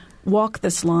them walk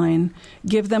this line,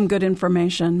 give them good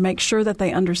information, make sure that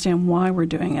they understand why we're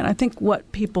doing it. I think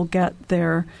what people get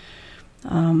their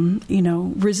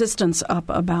resistance up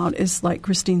about is, like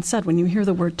Christine said, when you hear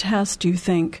the word test, you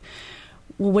think,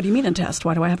 well, what do you mean a test?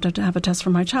 Why do I have to have a test for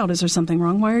my child? Is there something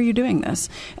wrong? Why are you doing this?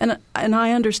 And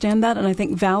I understand that, and I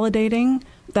think validating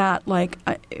that,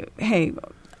 hey,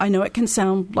 I know it can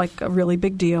sound like a really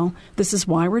big deal. This is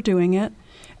why we're doing it.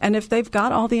 And if they've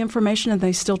got all the information and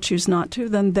they still choose not to,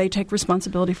 then they take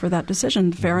responsibility for that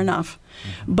decision. Fair enough.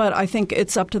 Mm-hmm. But I think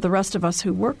it's up to the rest of us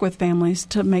who work with families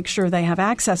to make sure they have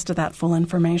access to that full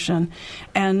information.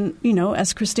 And,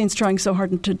 as Christine's trying so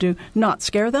hard to do, not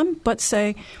scare them, but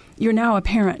say, you're now a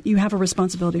parent. You have a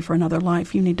responsibility for another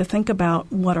life. You need to think about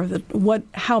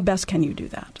how best can you do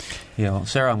that. Yeah, well,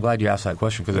 Sarah, I'm glad you asked that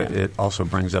question, because it also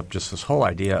brings up just this whole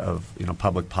idea of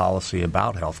public policy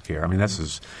about health care. I mean, this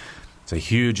is It's a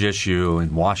huge issue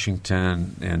in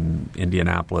Washington and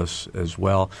Indianapolis as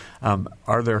well.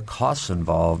 Are there costs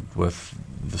involved with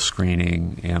the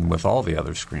screening and with all the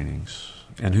other screenings?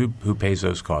 And who pays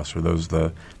those costs? Are those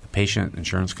the patient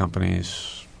insurance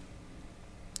companies?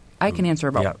 I can answer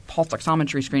about pulse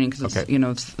oximetry screening because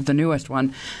it's the newest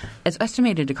one. It's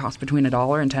estimated to cost between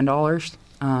 $1 and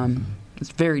 $10.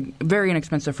 It's very, very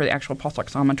inexpensive for the actual pulse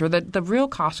oximeter. The real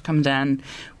cost comes in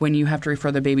when you have to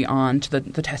refer the baby on to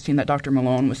the testing that Dr.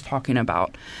 Malone was talking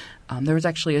about. There was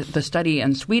actually the study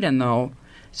in Sweden, though,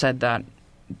 said that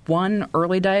one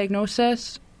early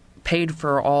diagnosis paid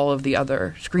for all of the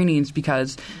other screenings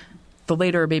because the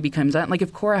later a baby comes in, like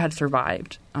if Cora had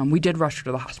survived, we did rush her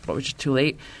to the hospital, which is too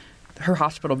late. Her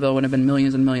hospital bill would have been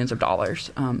millions and millions of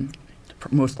dollars,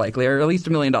 most likely, or at least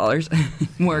 $1 million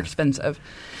more expensive.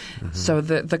 Mm-hmm. So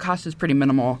the cost is pretty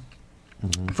minimal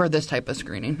for this type of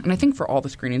screening, and I think for all the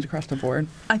screenings across the board.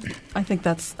 I think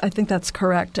that's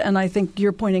correct, and I think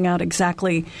you're pointing out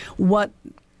exactly what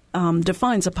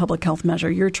defines a public health measure.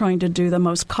 You're trying to do the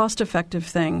most cost-effective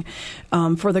thing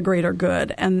for the greater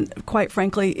good, and quite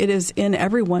frankly, it is in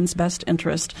everyone's best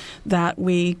interest that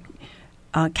we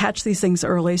catch these things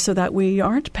early so that we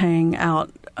aren't paying out,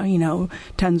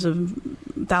 tens of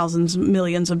thousands,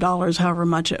 millions of dollars, however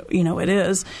much it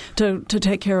is, to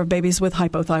take care of babies with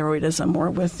hypothyroidism or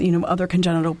with other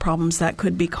congenital problems that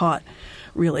could be caught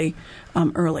really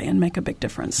early and make a big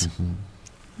difference.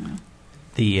 Mm-hmm.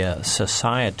 The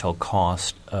societal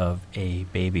cost of a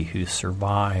baby who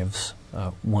survives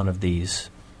one of these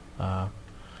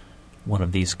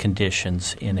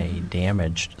conditions in a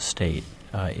damaged state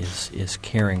is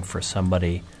caring for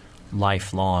somebody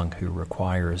lifelong who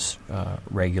requires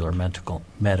regular medical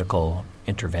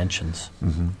interventions.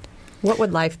 Mm-hmm. What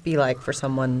would life be like for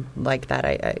someone like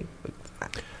that?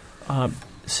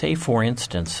 Say, for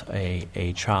instance,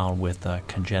 a child with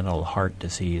congenital heart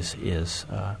disease is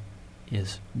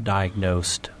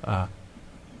diagnosed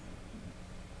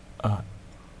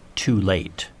too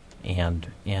late and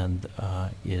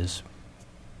is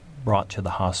brought to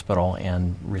the hospital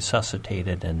and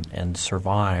resuscitated and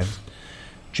survived.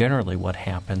 Generally, what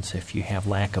happens if you have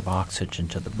lack of oxygen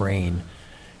to the brain,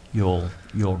 you'll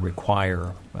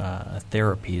require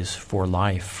therapies for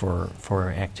life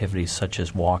for activities such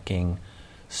as walking,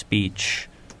 speech,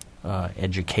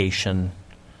 education,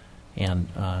 and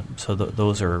so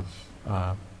those are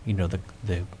the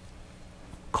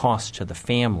cost to the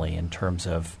family in terms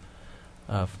of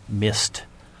missed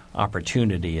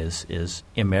opportunity is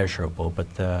immeasurable,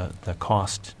 but the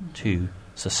cost to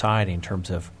society in terms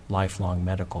of lifelong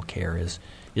medical care is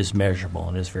measurable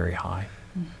and is very high.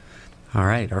 All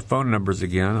right. Our phone numbers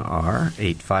again are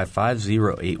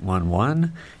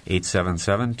 855-0811,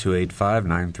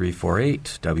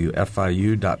 877-285-9348.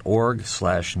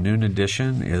 WFIU.org/Noon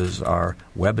Edition is our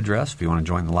web address if you want to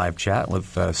join the live chat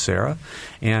with Sarah.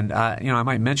 And, I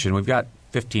might mention we've got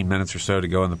 15 minutes or so to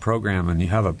go in the program, and you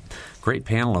have a great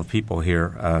panel of people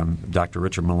here, Dr.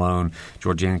 Richard Malone,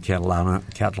 Georgiana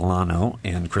Catalano,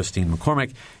 and Christine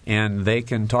McCormick, and they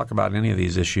can talk about any of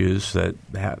these issues that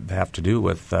have to do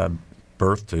with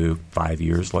birth to 5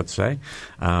 years, let's say.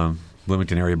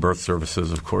 Bloomington Area Birth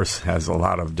Services, of course, has a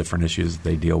lot of different issues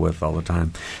they deal with all the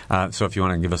time. So if you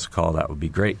want to give us a call, that would be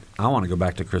great. I want to go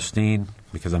back to Christine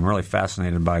because I'm really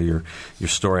fascinated by your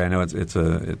story. I know it's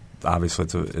a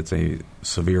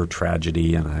severe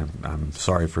tragedy, and I'm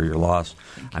sorry for your loss.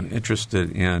 I'm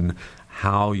interested in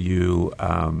how you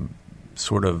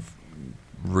sort of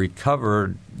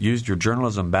recovered, used your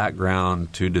journalism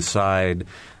background to decide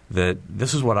that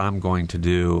this is what I'm going to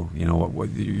do.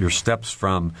 What your steps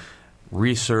from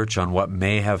research on what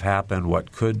may have happened,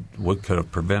 what could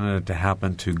have prevented it to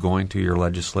happen, to going to your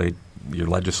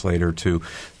legislator, to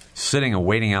sitting and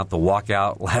waiting out the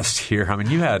walkout last year. I mean,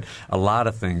 you had a lot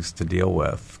of things to deal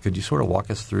with. Could you sort of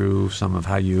walk us through some of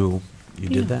how you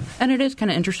did that? And it is kind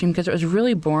of interesting because it was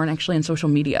really born actually in social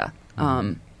media.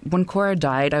 When Cora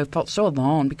died, I felt so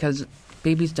alone because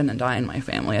babies didn't die in my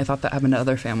family. I thought that happened to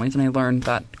other families, and I learned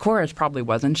that Cora's probably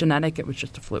wasn't genetic. It was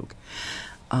just a fluke.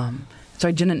 So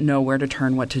I didn't know where to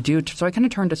turn, what to do. So I kind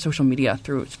of turned to social media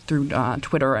through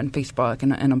Twitter and Facebook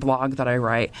and a blog that I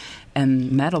write,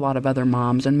 and met a lot of other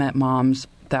moms and met moms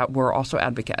that were also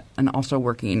advocate and also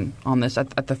working on this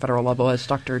at the federal level. As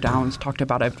Dr. Downs talked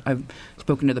about, I've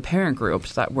spoken to the parent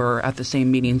groups that were at the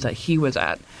same meetings that he was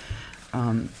at.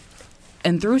 And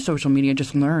through social media,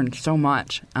 just learned so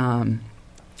much and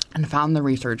found the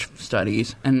research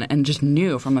studies and just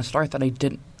knew from the start that I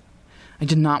did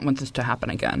not want this to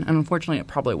happen again. And unfortunately, it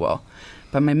probably will.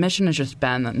 But my mission has just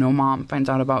been that no mom finds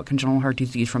out about congenital heart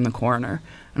disease from the coroner.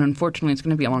 And unfortunately, it's going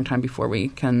to be a long time before we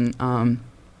can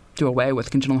do away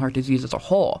with congenital heart disease as a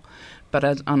whole, but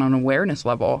as on an awareness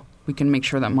level, we can make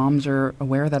sure that moms are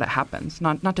aware that it happens,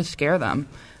 not to scare them,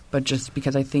 but just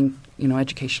because I think,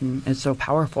 education is so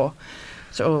powerful.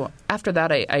 So after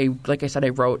that, I like I said, I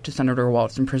wrote to Senator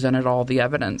Waltz and presented all the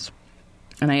evidence.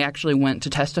 And I actually went to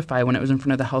testify when it was in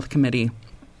front of the health committee,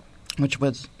 which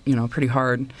was, pretty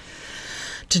hard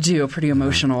to do, pretty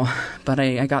emotional. But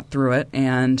I got through it,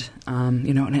 and,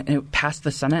 and it passed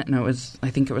the Senate. And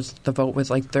the vote was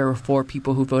like there were 4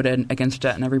 people who voted against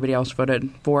it, and everybody else voted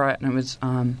for it. And it was,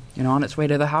 on its way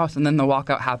to the House. And then the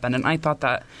walkout happened. And I thought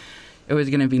that it was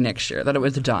going to be next year, that it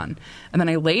was done. And then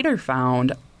I later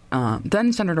found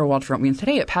then Senator Waltz wrote me and said,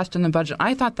 hey, it passed in the budget.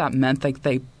 I thought that meant like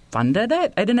they funded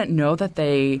it. I didn't know that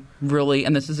they really,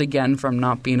 and this is again from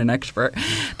not being an expert,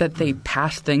 that they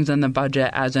passed things in the budget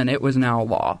as in it was now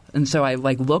law. And so I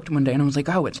looked one day and I was like,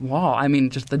 oh, it's law. I mean,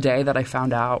 just the day that I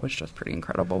found out was just pretty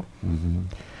incredible. Mm-hmm.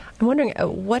 I'm wondering,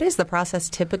 what is the process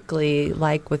typically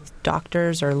like with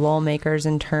doctors or lawmakers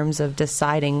in terms of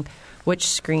deciding which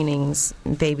screenings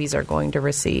babies are going to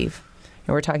receive?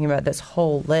 And we're talking about this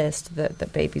whole list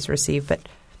that babies receive, but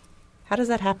how does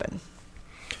that happen?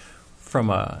 From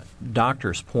a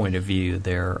doctor's point of view,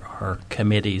 there are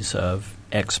committees of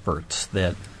experts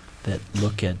that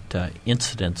look at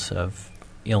incidents of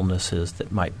illnesses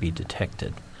that might be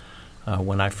detected.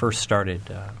 When I first started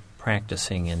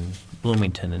practicing in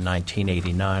Bloomington in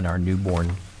 1989, our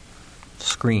newborn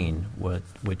screen,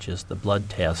 which is the blood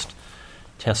test,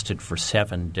 tested for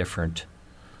 7 different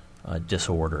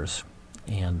disorders.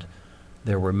 And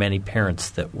there were many parents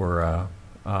that were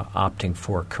opting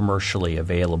for commercially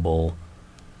available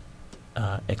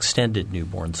extended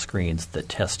newborn screens that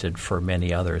tested for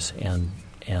many others, and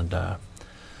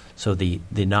so the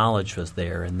knowledge was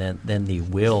there, and then the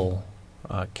will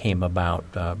came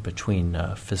about between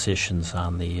physicians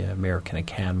on the American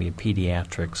Academy of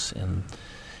Pediatrics and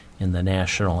in the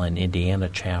national and Indiana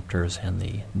chapters, and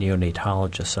the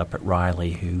neonatologists up at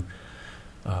Riley who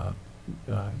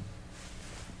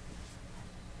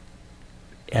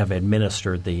have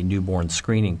administered the newborn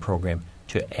screening program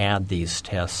to add these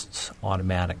tests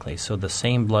automatically. So the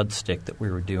same blood stick that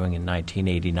we were doing in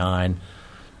 1989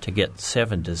 to get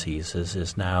 7 diseases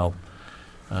is now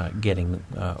getting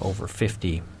over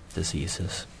 50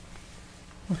 diseases.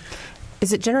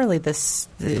 Is it generally do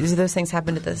those things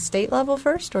happen at the state level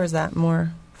first, or is that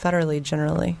more federally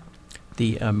generally?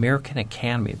 The American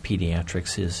Academy of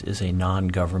Pediatrics is a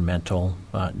non-governmental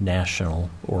national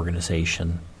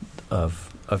organization of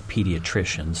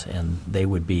pediatricians, and they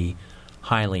would be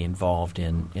highly involved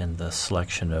in the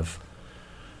selection of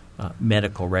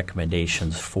medical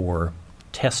recommendations for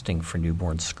testing for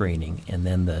newborn screening, and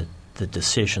then the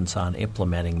decisions on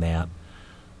implementing that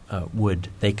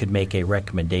they could make a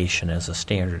recommendation as a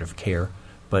standard of care,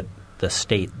 but the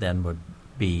state then would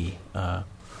be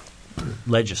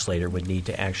legislator would need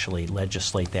to actually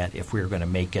legislate that if we were going to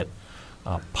make it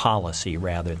policy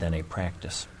rather than a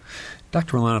practice.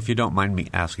 Dr. Milano, if you don't mind me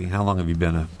asking, how long have you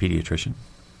been a pediatrician?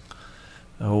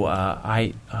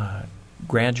 I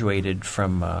graduated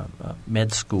from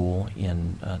med school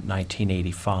in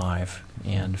 1985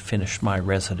 and finished my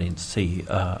residency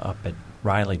up at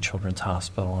Riley Children's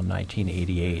Hospital in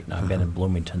 1988, and I've been in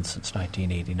Bloomington since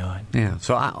 1989. Yeah,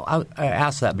 so I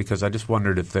asked that because I just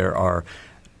wondered if there are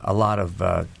a lot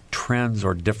of trends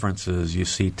or differences you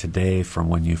see today from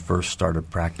when you first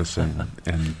started practicing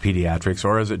in pediatrics,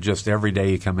 or is it just every day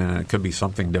you come in and it could be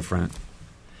something different?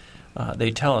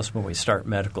 They tell us when we start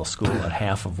medical school that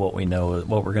half of what we know,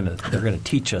 they're going to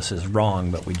teach us is wrong,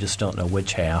 but we just don't know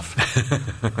which half.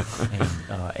 And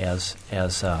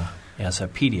as a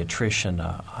pediatrician,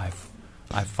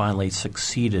 I've finally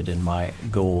succeeded in my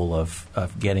goal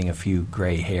of getting a few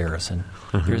gray hairs, and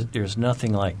there's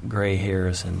nothing like gray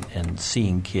hairs and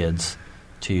seeing kids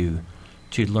to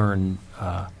learn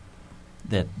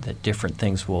that different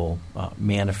things will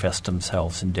manifest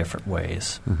themselves in different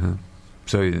ways. Mm-hmm.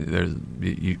 So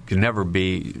you can never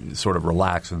be sort of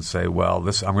relaxed and say, well,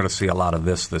 I'm going to see a lot of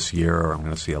this year, or I'm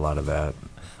going to see a lot of that.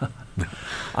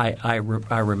 I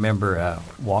remember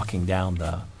walking down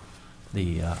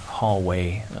the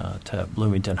hallway to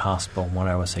Bloomington Hospital when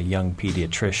I was a young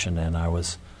pediatrician, and I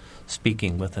was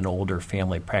speaking with an older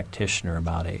family practitioner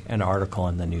about an article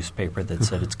in the newspaper that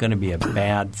said it's going to be a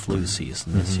bad flu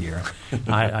season this year.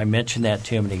 I mentioned that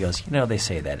to him, and he goes, they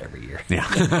say that every year.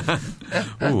 Yeah.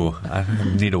 Ooh, I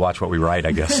need to watch what we write,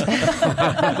 I guess. All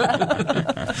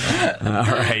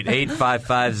right,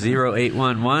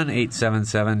 855-0811,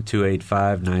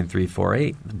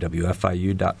 877-285-9348,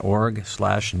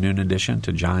 WFIU.org/Noon Edition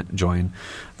to join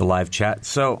the live chat.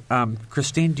 So,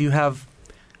 Christine, do you have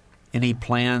any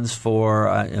plans for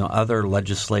other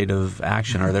legislative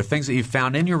action? Are there things that you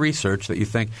found in your research that you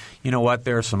think, you know what,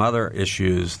 there are some other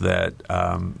issues that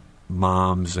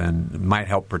moms and might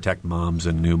help protect moms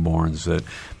and newborns that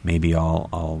maybe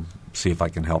I'll see if I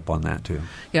can help on that too?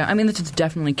 Yeah, I mean, this is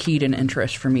definitely keyed in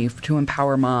interest for me to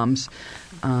empower moms,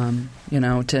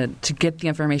 to get the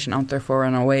information out there for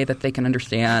in a way that they can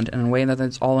understand and in a way that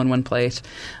it's all in one place.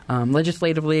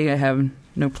 Legislatively, I have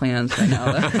no plans right now.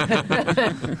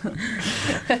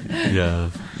 Yeah,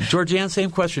 Georgianne, same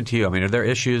question to you. I mean, are there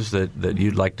issues that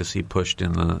you'd like to see pushed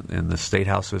in the State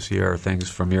House this year, or things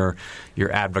from your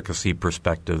advocacy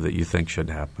perspective that you think should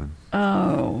happen?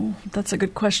 Oh, that's a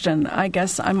good question. I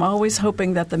guess I'm always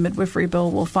hoping that the midwifery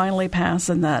bill will finally pass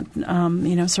and that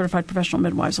certified professional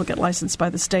midwives will get licensed by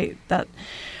the state. That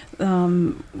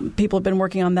people have been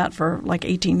working on that for like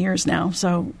 18 years now.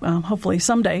 So hopefully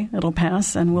someday it'll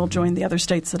pass and we'll join the other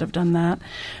states that have done that.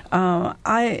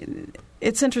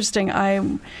 It's interesting.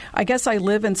 I guess I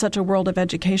live in such a world of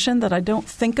education that I don't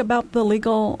think about the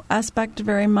legal aspect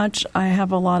very much. I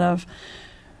have a lot of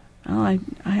I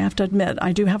have to admit,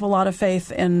 I do have a lot of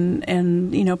faith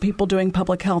in people doing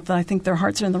public health. I think their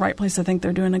hearts are in the right place. I think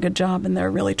they're doing a good job and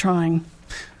they're really trying.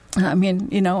 I mean,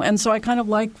 and so I kind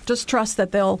of just trust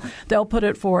that they'll put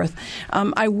it forth.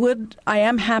 I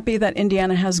am happy that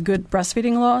Indiana has good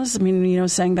breastfeeding laws. I mean,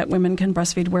 saying that women can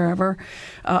breastfeed wherever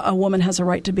a woman has a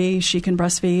right to be, she can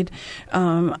breastfeed.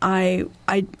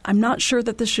 I'm not sure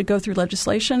that this should go through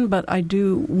legislation, but I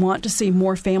do want to see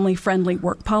more family-friendly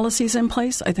work policies in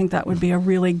place. I think that would be a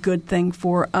really good thing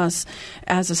for us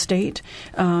as a state,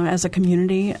 as a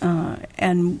community,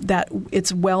 and that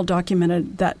it's well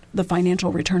documented that the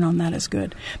financial return on that is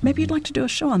good. Maybe you'd like to do a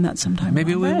show on that sometime.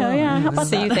 Maybe we will. Yeah, how about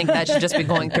so that? You think that should just be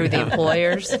going through the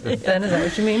employers? Then is that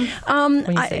what you mean?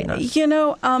 When you say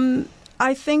no?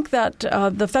 I think that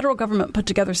the federal government put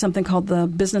together something called the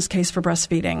business case for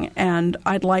breastfeeding, and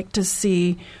I'd like to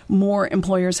see more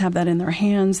employers have that in their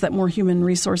hands, that more human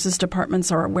resources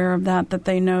departments are aware of that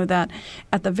they know that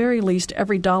at the very least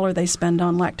every dollar they spend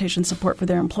on lactation support for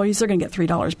their employees, they're going to get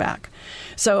 $3 back.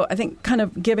 So I think kind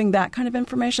of giving that kind of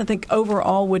information, I think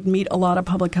overall would meet a lot of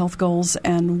public health goals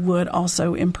and would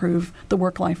also improve the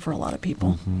work life for a lot of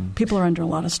people. Mm-hmm. People are under a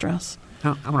lot of stress.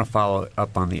 Now, I'm going to follow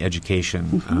up on the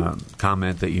education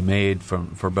comment that you made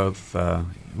for both,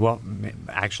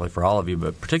 actually for all of you,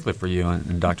 but particularly for you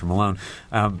and Dr. Malone.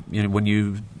 When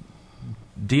you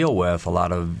deal with a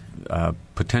lot of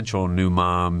potential new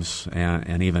moms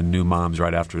and even new moms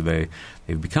right after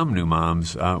they've become new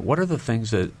moms, what are the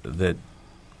things that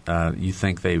you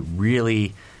think they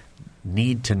really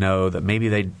need to know that maybe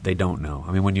they don't know?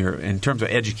 I mean, when you're in terms of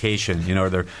education,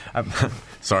 are there?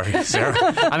 Sorry, Sarah.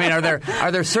 I mean, are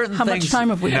there certain How things? Much time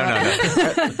have we got?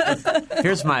 No.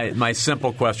 Here's my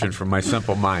simple question from my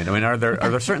simple mind. I mean, are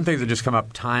there certain things that just come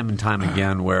up time and time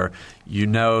again where you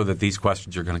know that these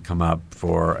questions are going to come up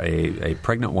for a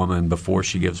pregnant woman before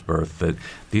she gives birth? That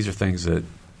these are things that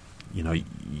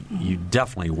you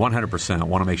definitely 100%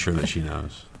 want to make sure that she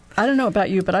knows. I don't know about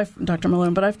you, Dr.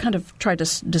 Malone, but I've kind of tried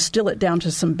to distill it down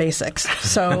to some basics.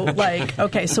 So,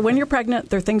 so when you're pregnant,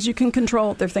 there are things you can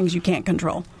control, there are things you can't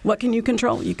control. What can you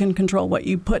control? You can control what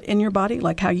you put in your body,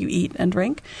 like how you eat and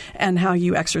drink, and how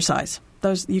you exercise.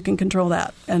 Those you can control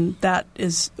that, and that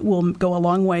will go a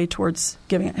long way towards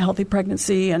giving a healthy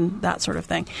pregnancy and that sort of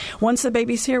thing. Once the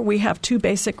baby's here, we have 2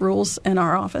 basic rules in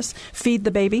our office: feed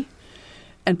the baby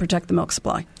and protect the milk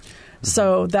supply.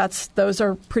 So those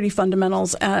are pretty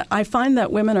fundamentals. I find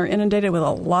that women are inundated with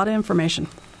a lot of information.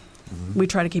 Mm-hmm. We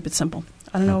try to keep it simple.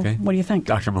 I don't know. Okay. What do you think,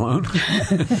 Dr. Malone?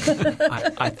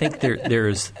 I think there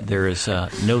is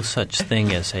no such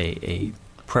thing as a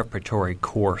preparatory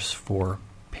course for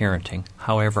parenting.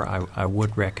 However, I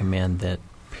would recommend that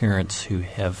parents who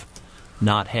have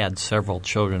not had several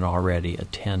children already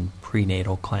attend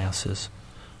prenatal classes.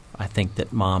 I think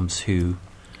that moms who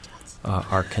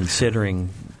are considering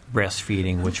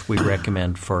breastfeeding, which we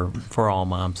recommend for all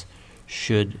moms,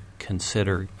 should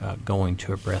consider going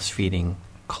to a breastfeeding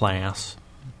class.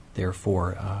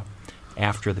 Therefore,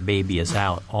 after the baby is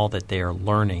out, all that they are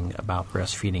learning about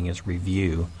breastfeeding is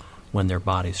review when their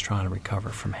body's trying to recover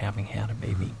from having had a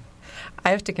baby. I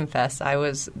have to confess, I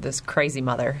was this crazy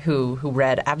mother who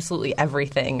read absolutely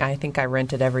everything. I think I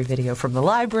rented every video from the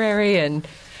library,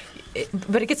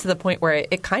 but it gets to the point where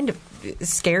it kind of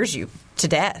scares you to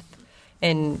death.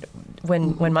 And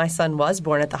when my son was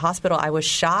born at the hospital, I was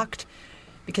shocked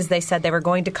because they said they were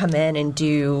going to come in and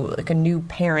do like a new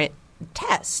parent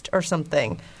test or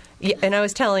something. And I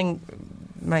was telling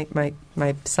my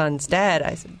son's dad,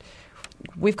 I said,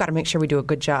 we've got to make sure we do a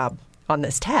good job on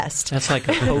this test. That's like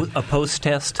a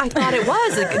post-test? I thought it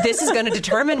was. Like, this is going to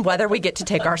determine whether we get to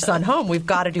take our son home. We've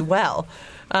got to do well.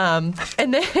 And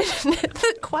then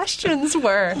the questions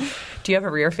were, do you have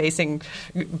a rear-facing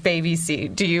baby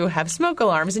seat? Do you have smoke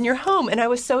alarms in your home? And I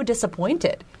was so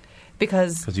disappointed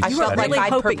because I felt like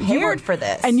I prepared for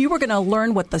this. And you were going to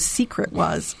learn what the secret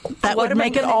was. That would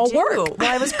make it all work. Well,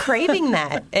 I was craving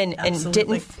that and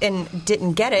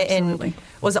didn't get it. Absolutely. And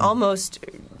was almost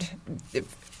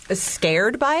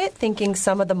scared by it, thinking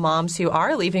some of the moms who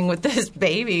are leaving with this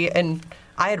baby, and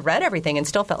I had read everything and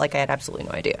still felt like I had absolutely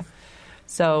no idea.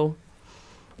 So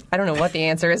I don't know what the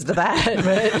answer is to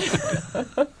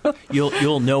that, but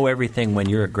you'll know everything when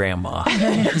you're a grandma.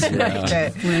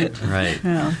 Right.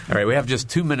 Yeah. All right, we have just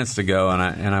 2 minutes to go, and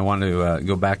I want to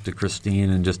go back to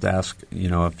Christine and just ask,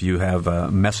 if you have a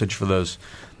message for those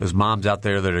moms out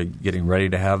there that are getting ready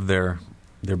to have their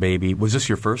baby. Was this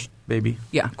your first baby?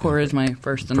 Yeah, Cora is my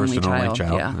first and only child.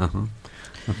 Yeah.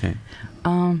 Okay.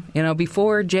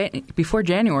 Before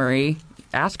January,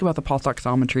 ask about the pulse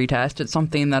oximetry test. It's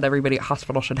something that everybody at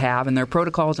hospital should have, and there are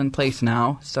protocols in place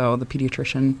now. So the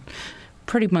pediatrician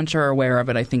pretty much are aware of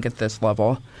it, I think, at this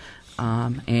level.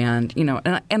 And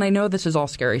I know this is all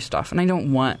scary stuff, and I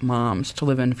don't want moms to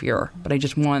live in fear, but I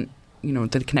just want,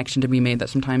 the connection to be made that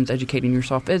sometimes educating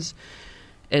yourself is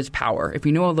power. If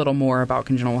you know a little more about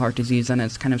congenital heart disease, then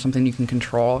it's kind of something you can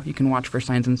control. You can watch for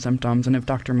signs and symptoms. And if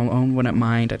Dr. Malone wouldn't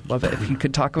mind, I'd love it if you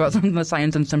could talk about some of the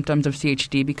signs and symptoms of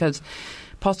CHD, because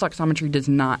pulse oximetry does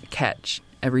not catch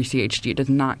every CHD. It does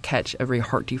not catch every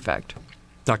heart defect.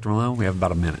 Dr. Malone, we have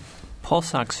about a minute.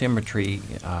 Pulse oximetry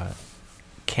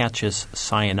catches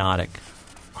cyanotic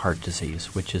heart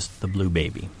disease, which is the blue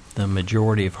baby. The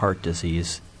majority of heart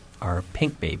disease are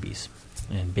pink babies,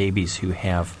 and babies who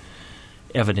have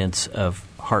evidence of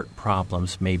heart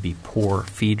problems may be poor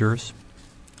feeders,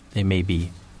 they may be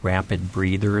rapid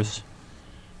breathers,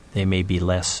 they may be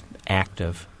less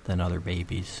active than other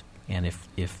babies. And if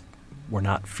we're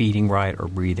not feeding right or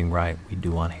breathing right, we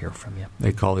do want to hear from you.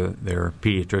 They call their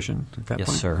pediatrician at that point?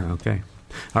 Yes, sir. Okay.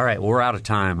 All right. Well, we're out of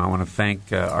time. I want to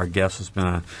thank our guests. It's been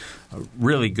a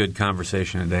really good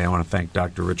conversation today. I want to thank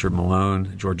Dr. Richard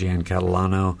Malone, Georgianne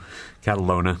Catalona,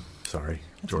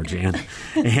 Georgianne,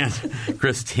 and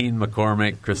Christine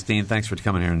McCormick. Christine, thanks for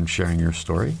coming here and sharing your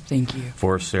story. Thank you.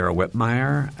 For Sarah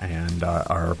Whitmire and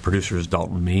our producers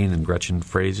Dalton Mean and Gretchen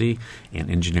Frazee and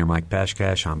engineer Mike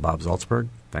Pashkash, I'm Bob Zaltzberg.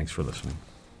 Thanks for listening.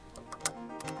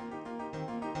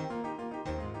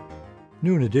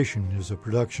 Noon Edition is a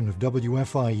production of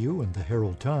WFIU and the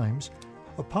Herald Times.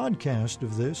 A podcast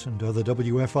of this and other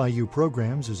WFIU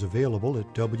programs is available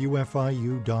at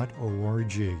wfiu.org.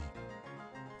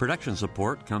 Production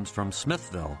support comes from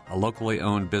Smithville, a locally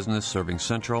owned business serving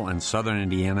central and southern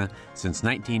Indiana since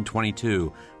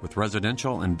 1922 with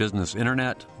residential and business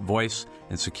internet, voice,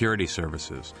 and security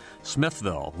services.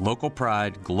 Smithville, local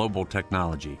pride, global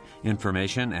technology.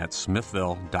 Information at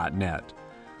smithville.net.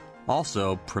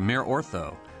 Also, Premier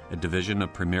Ortho, a division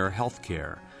of Premier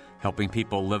Healthcare, helping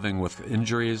people living with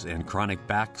injuries and chronic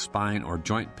back, spine, or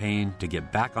joint pain to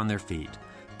get back on their feet.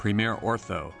 Premier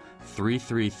Ortho,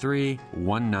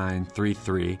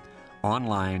 333-1933,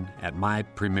 online at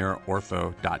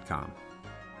mypremierortho.com.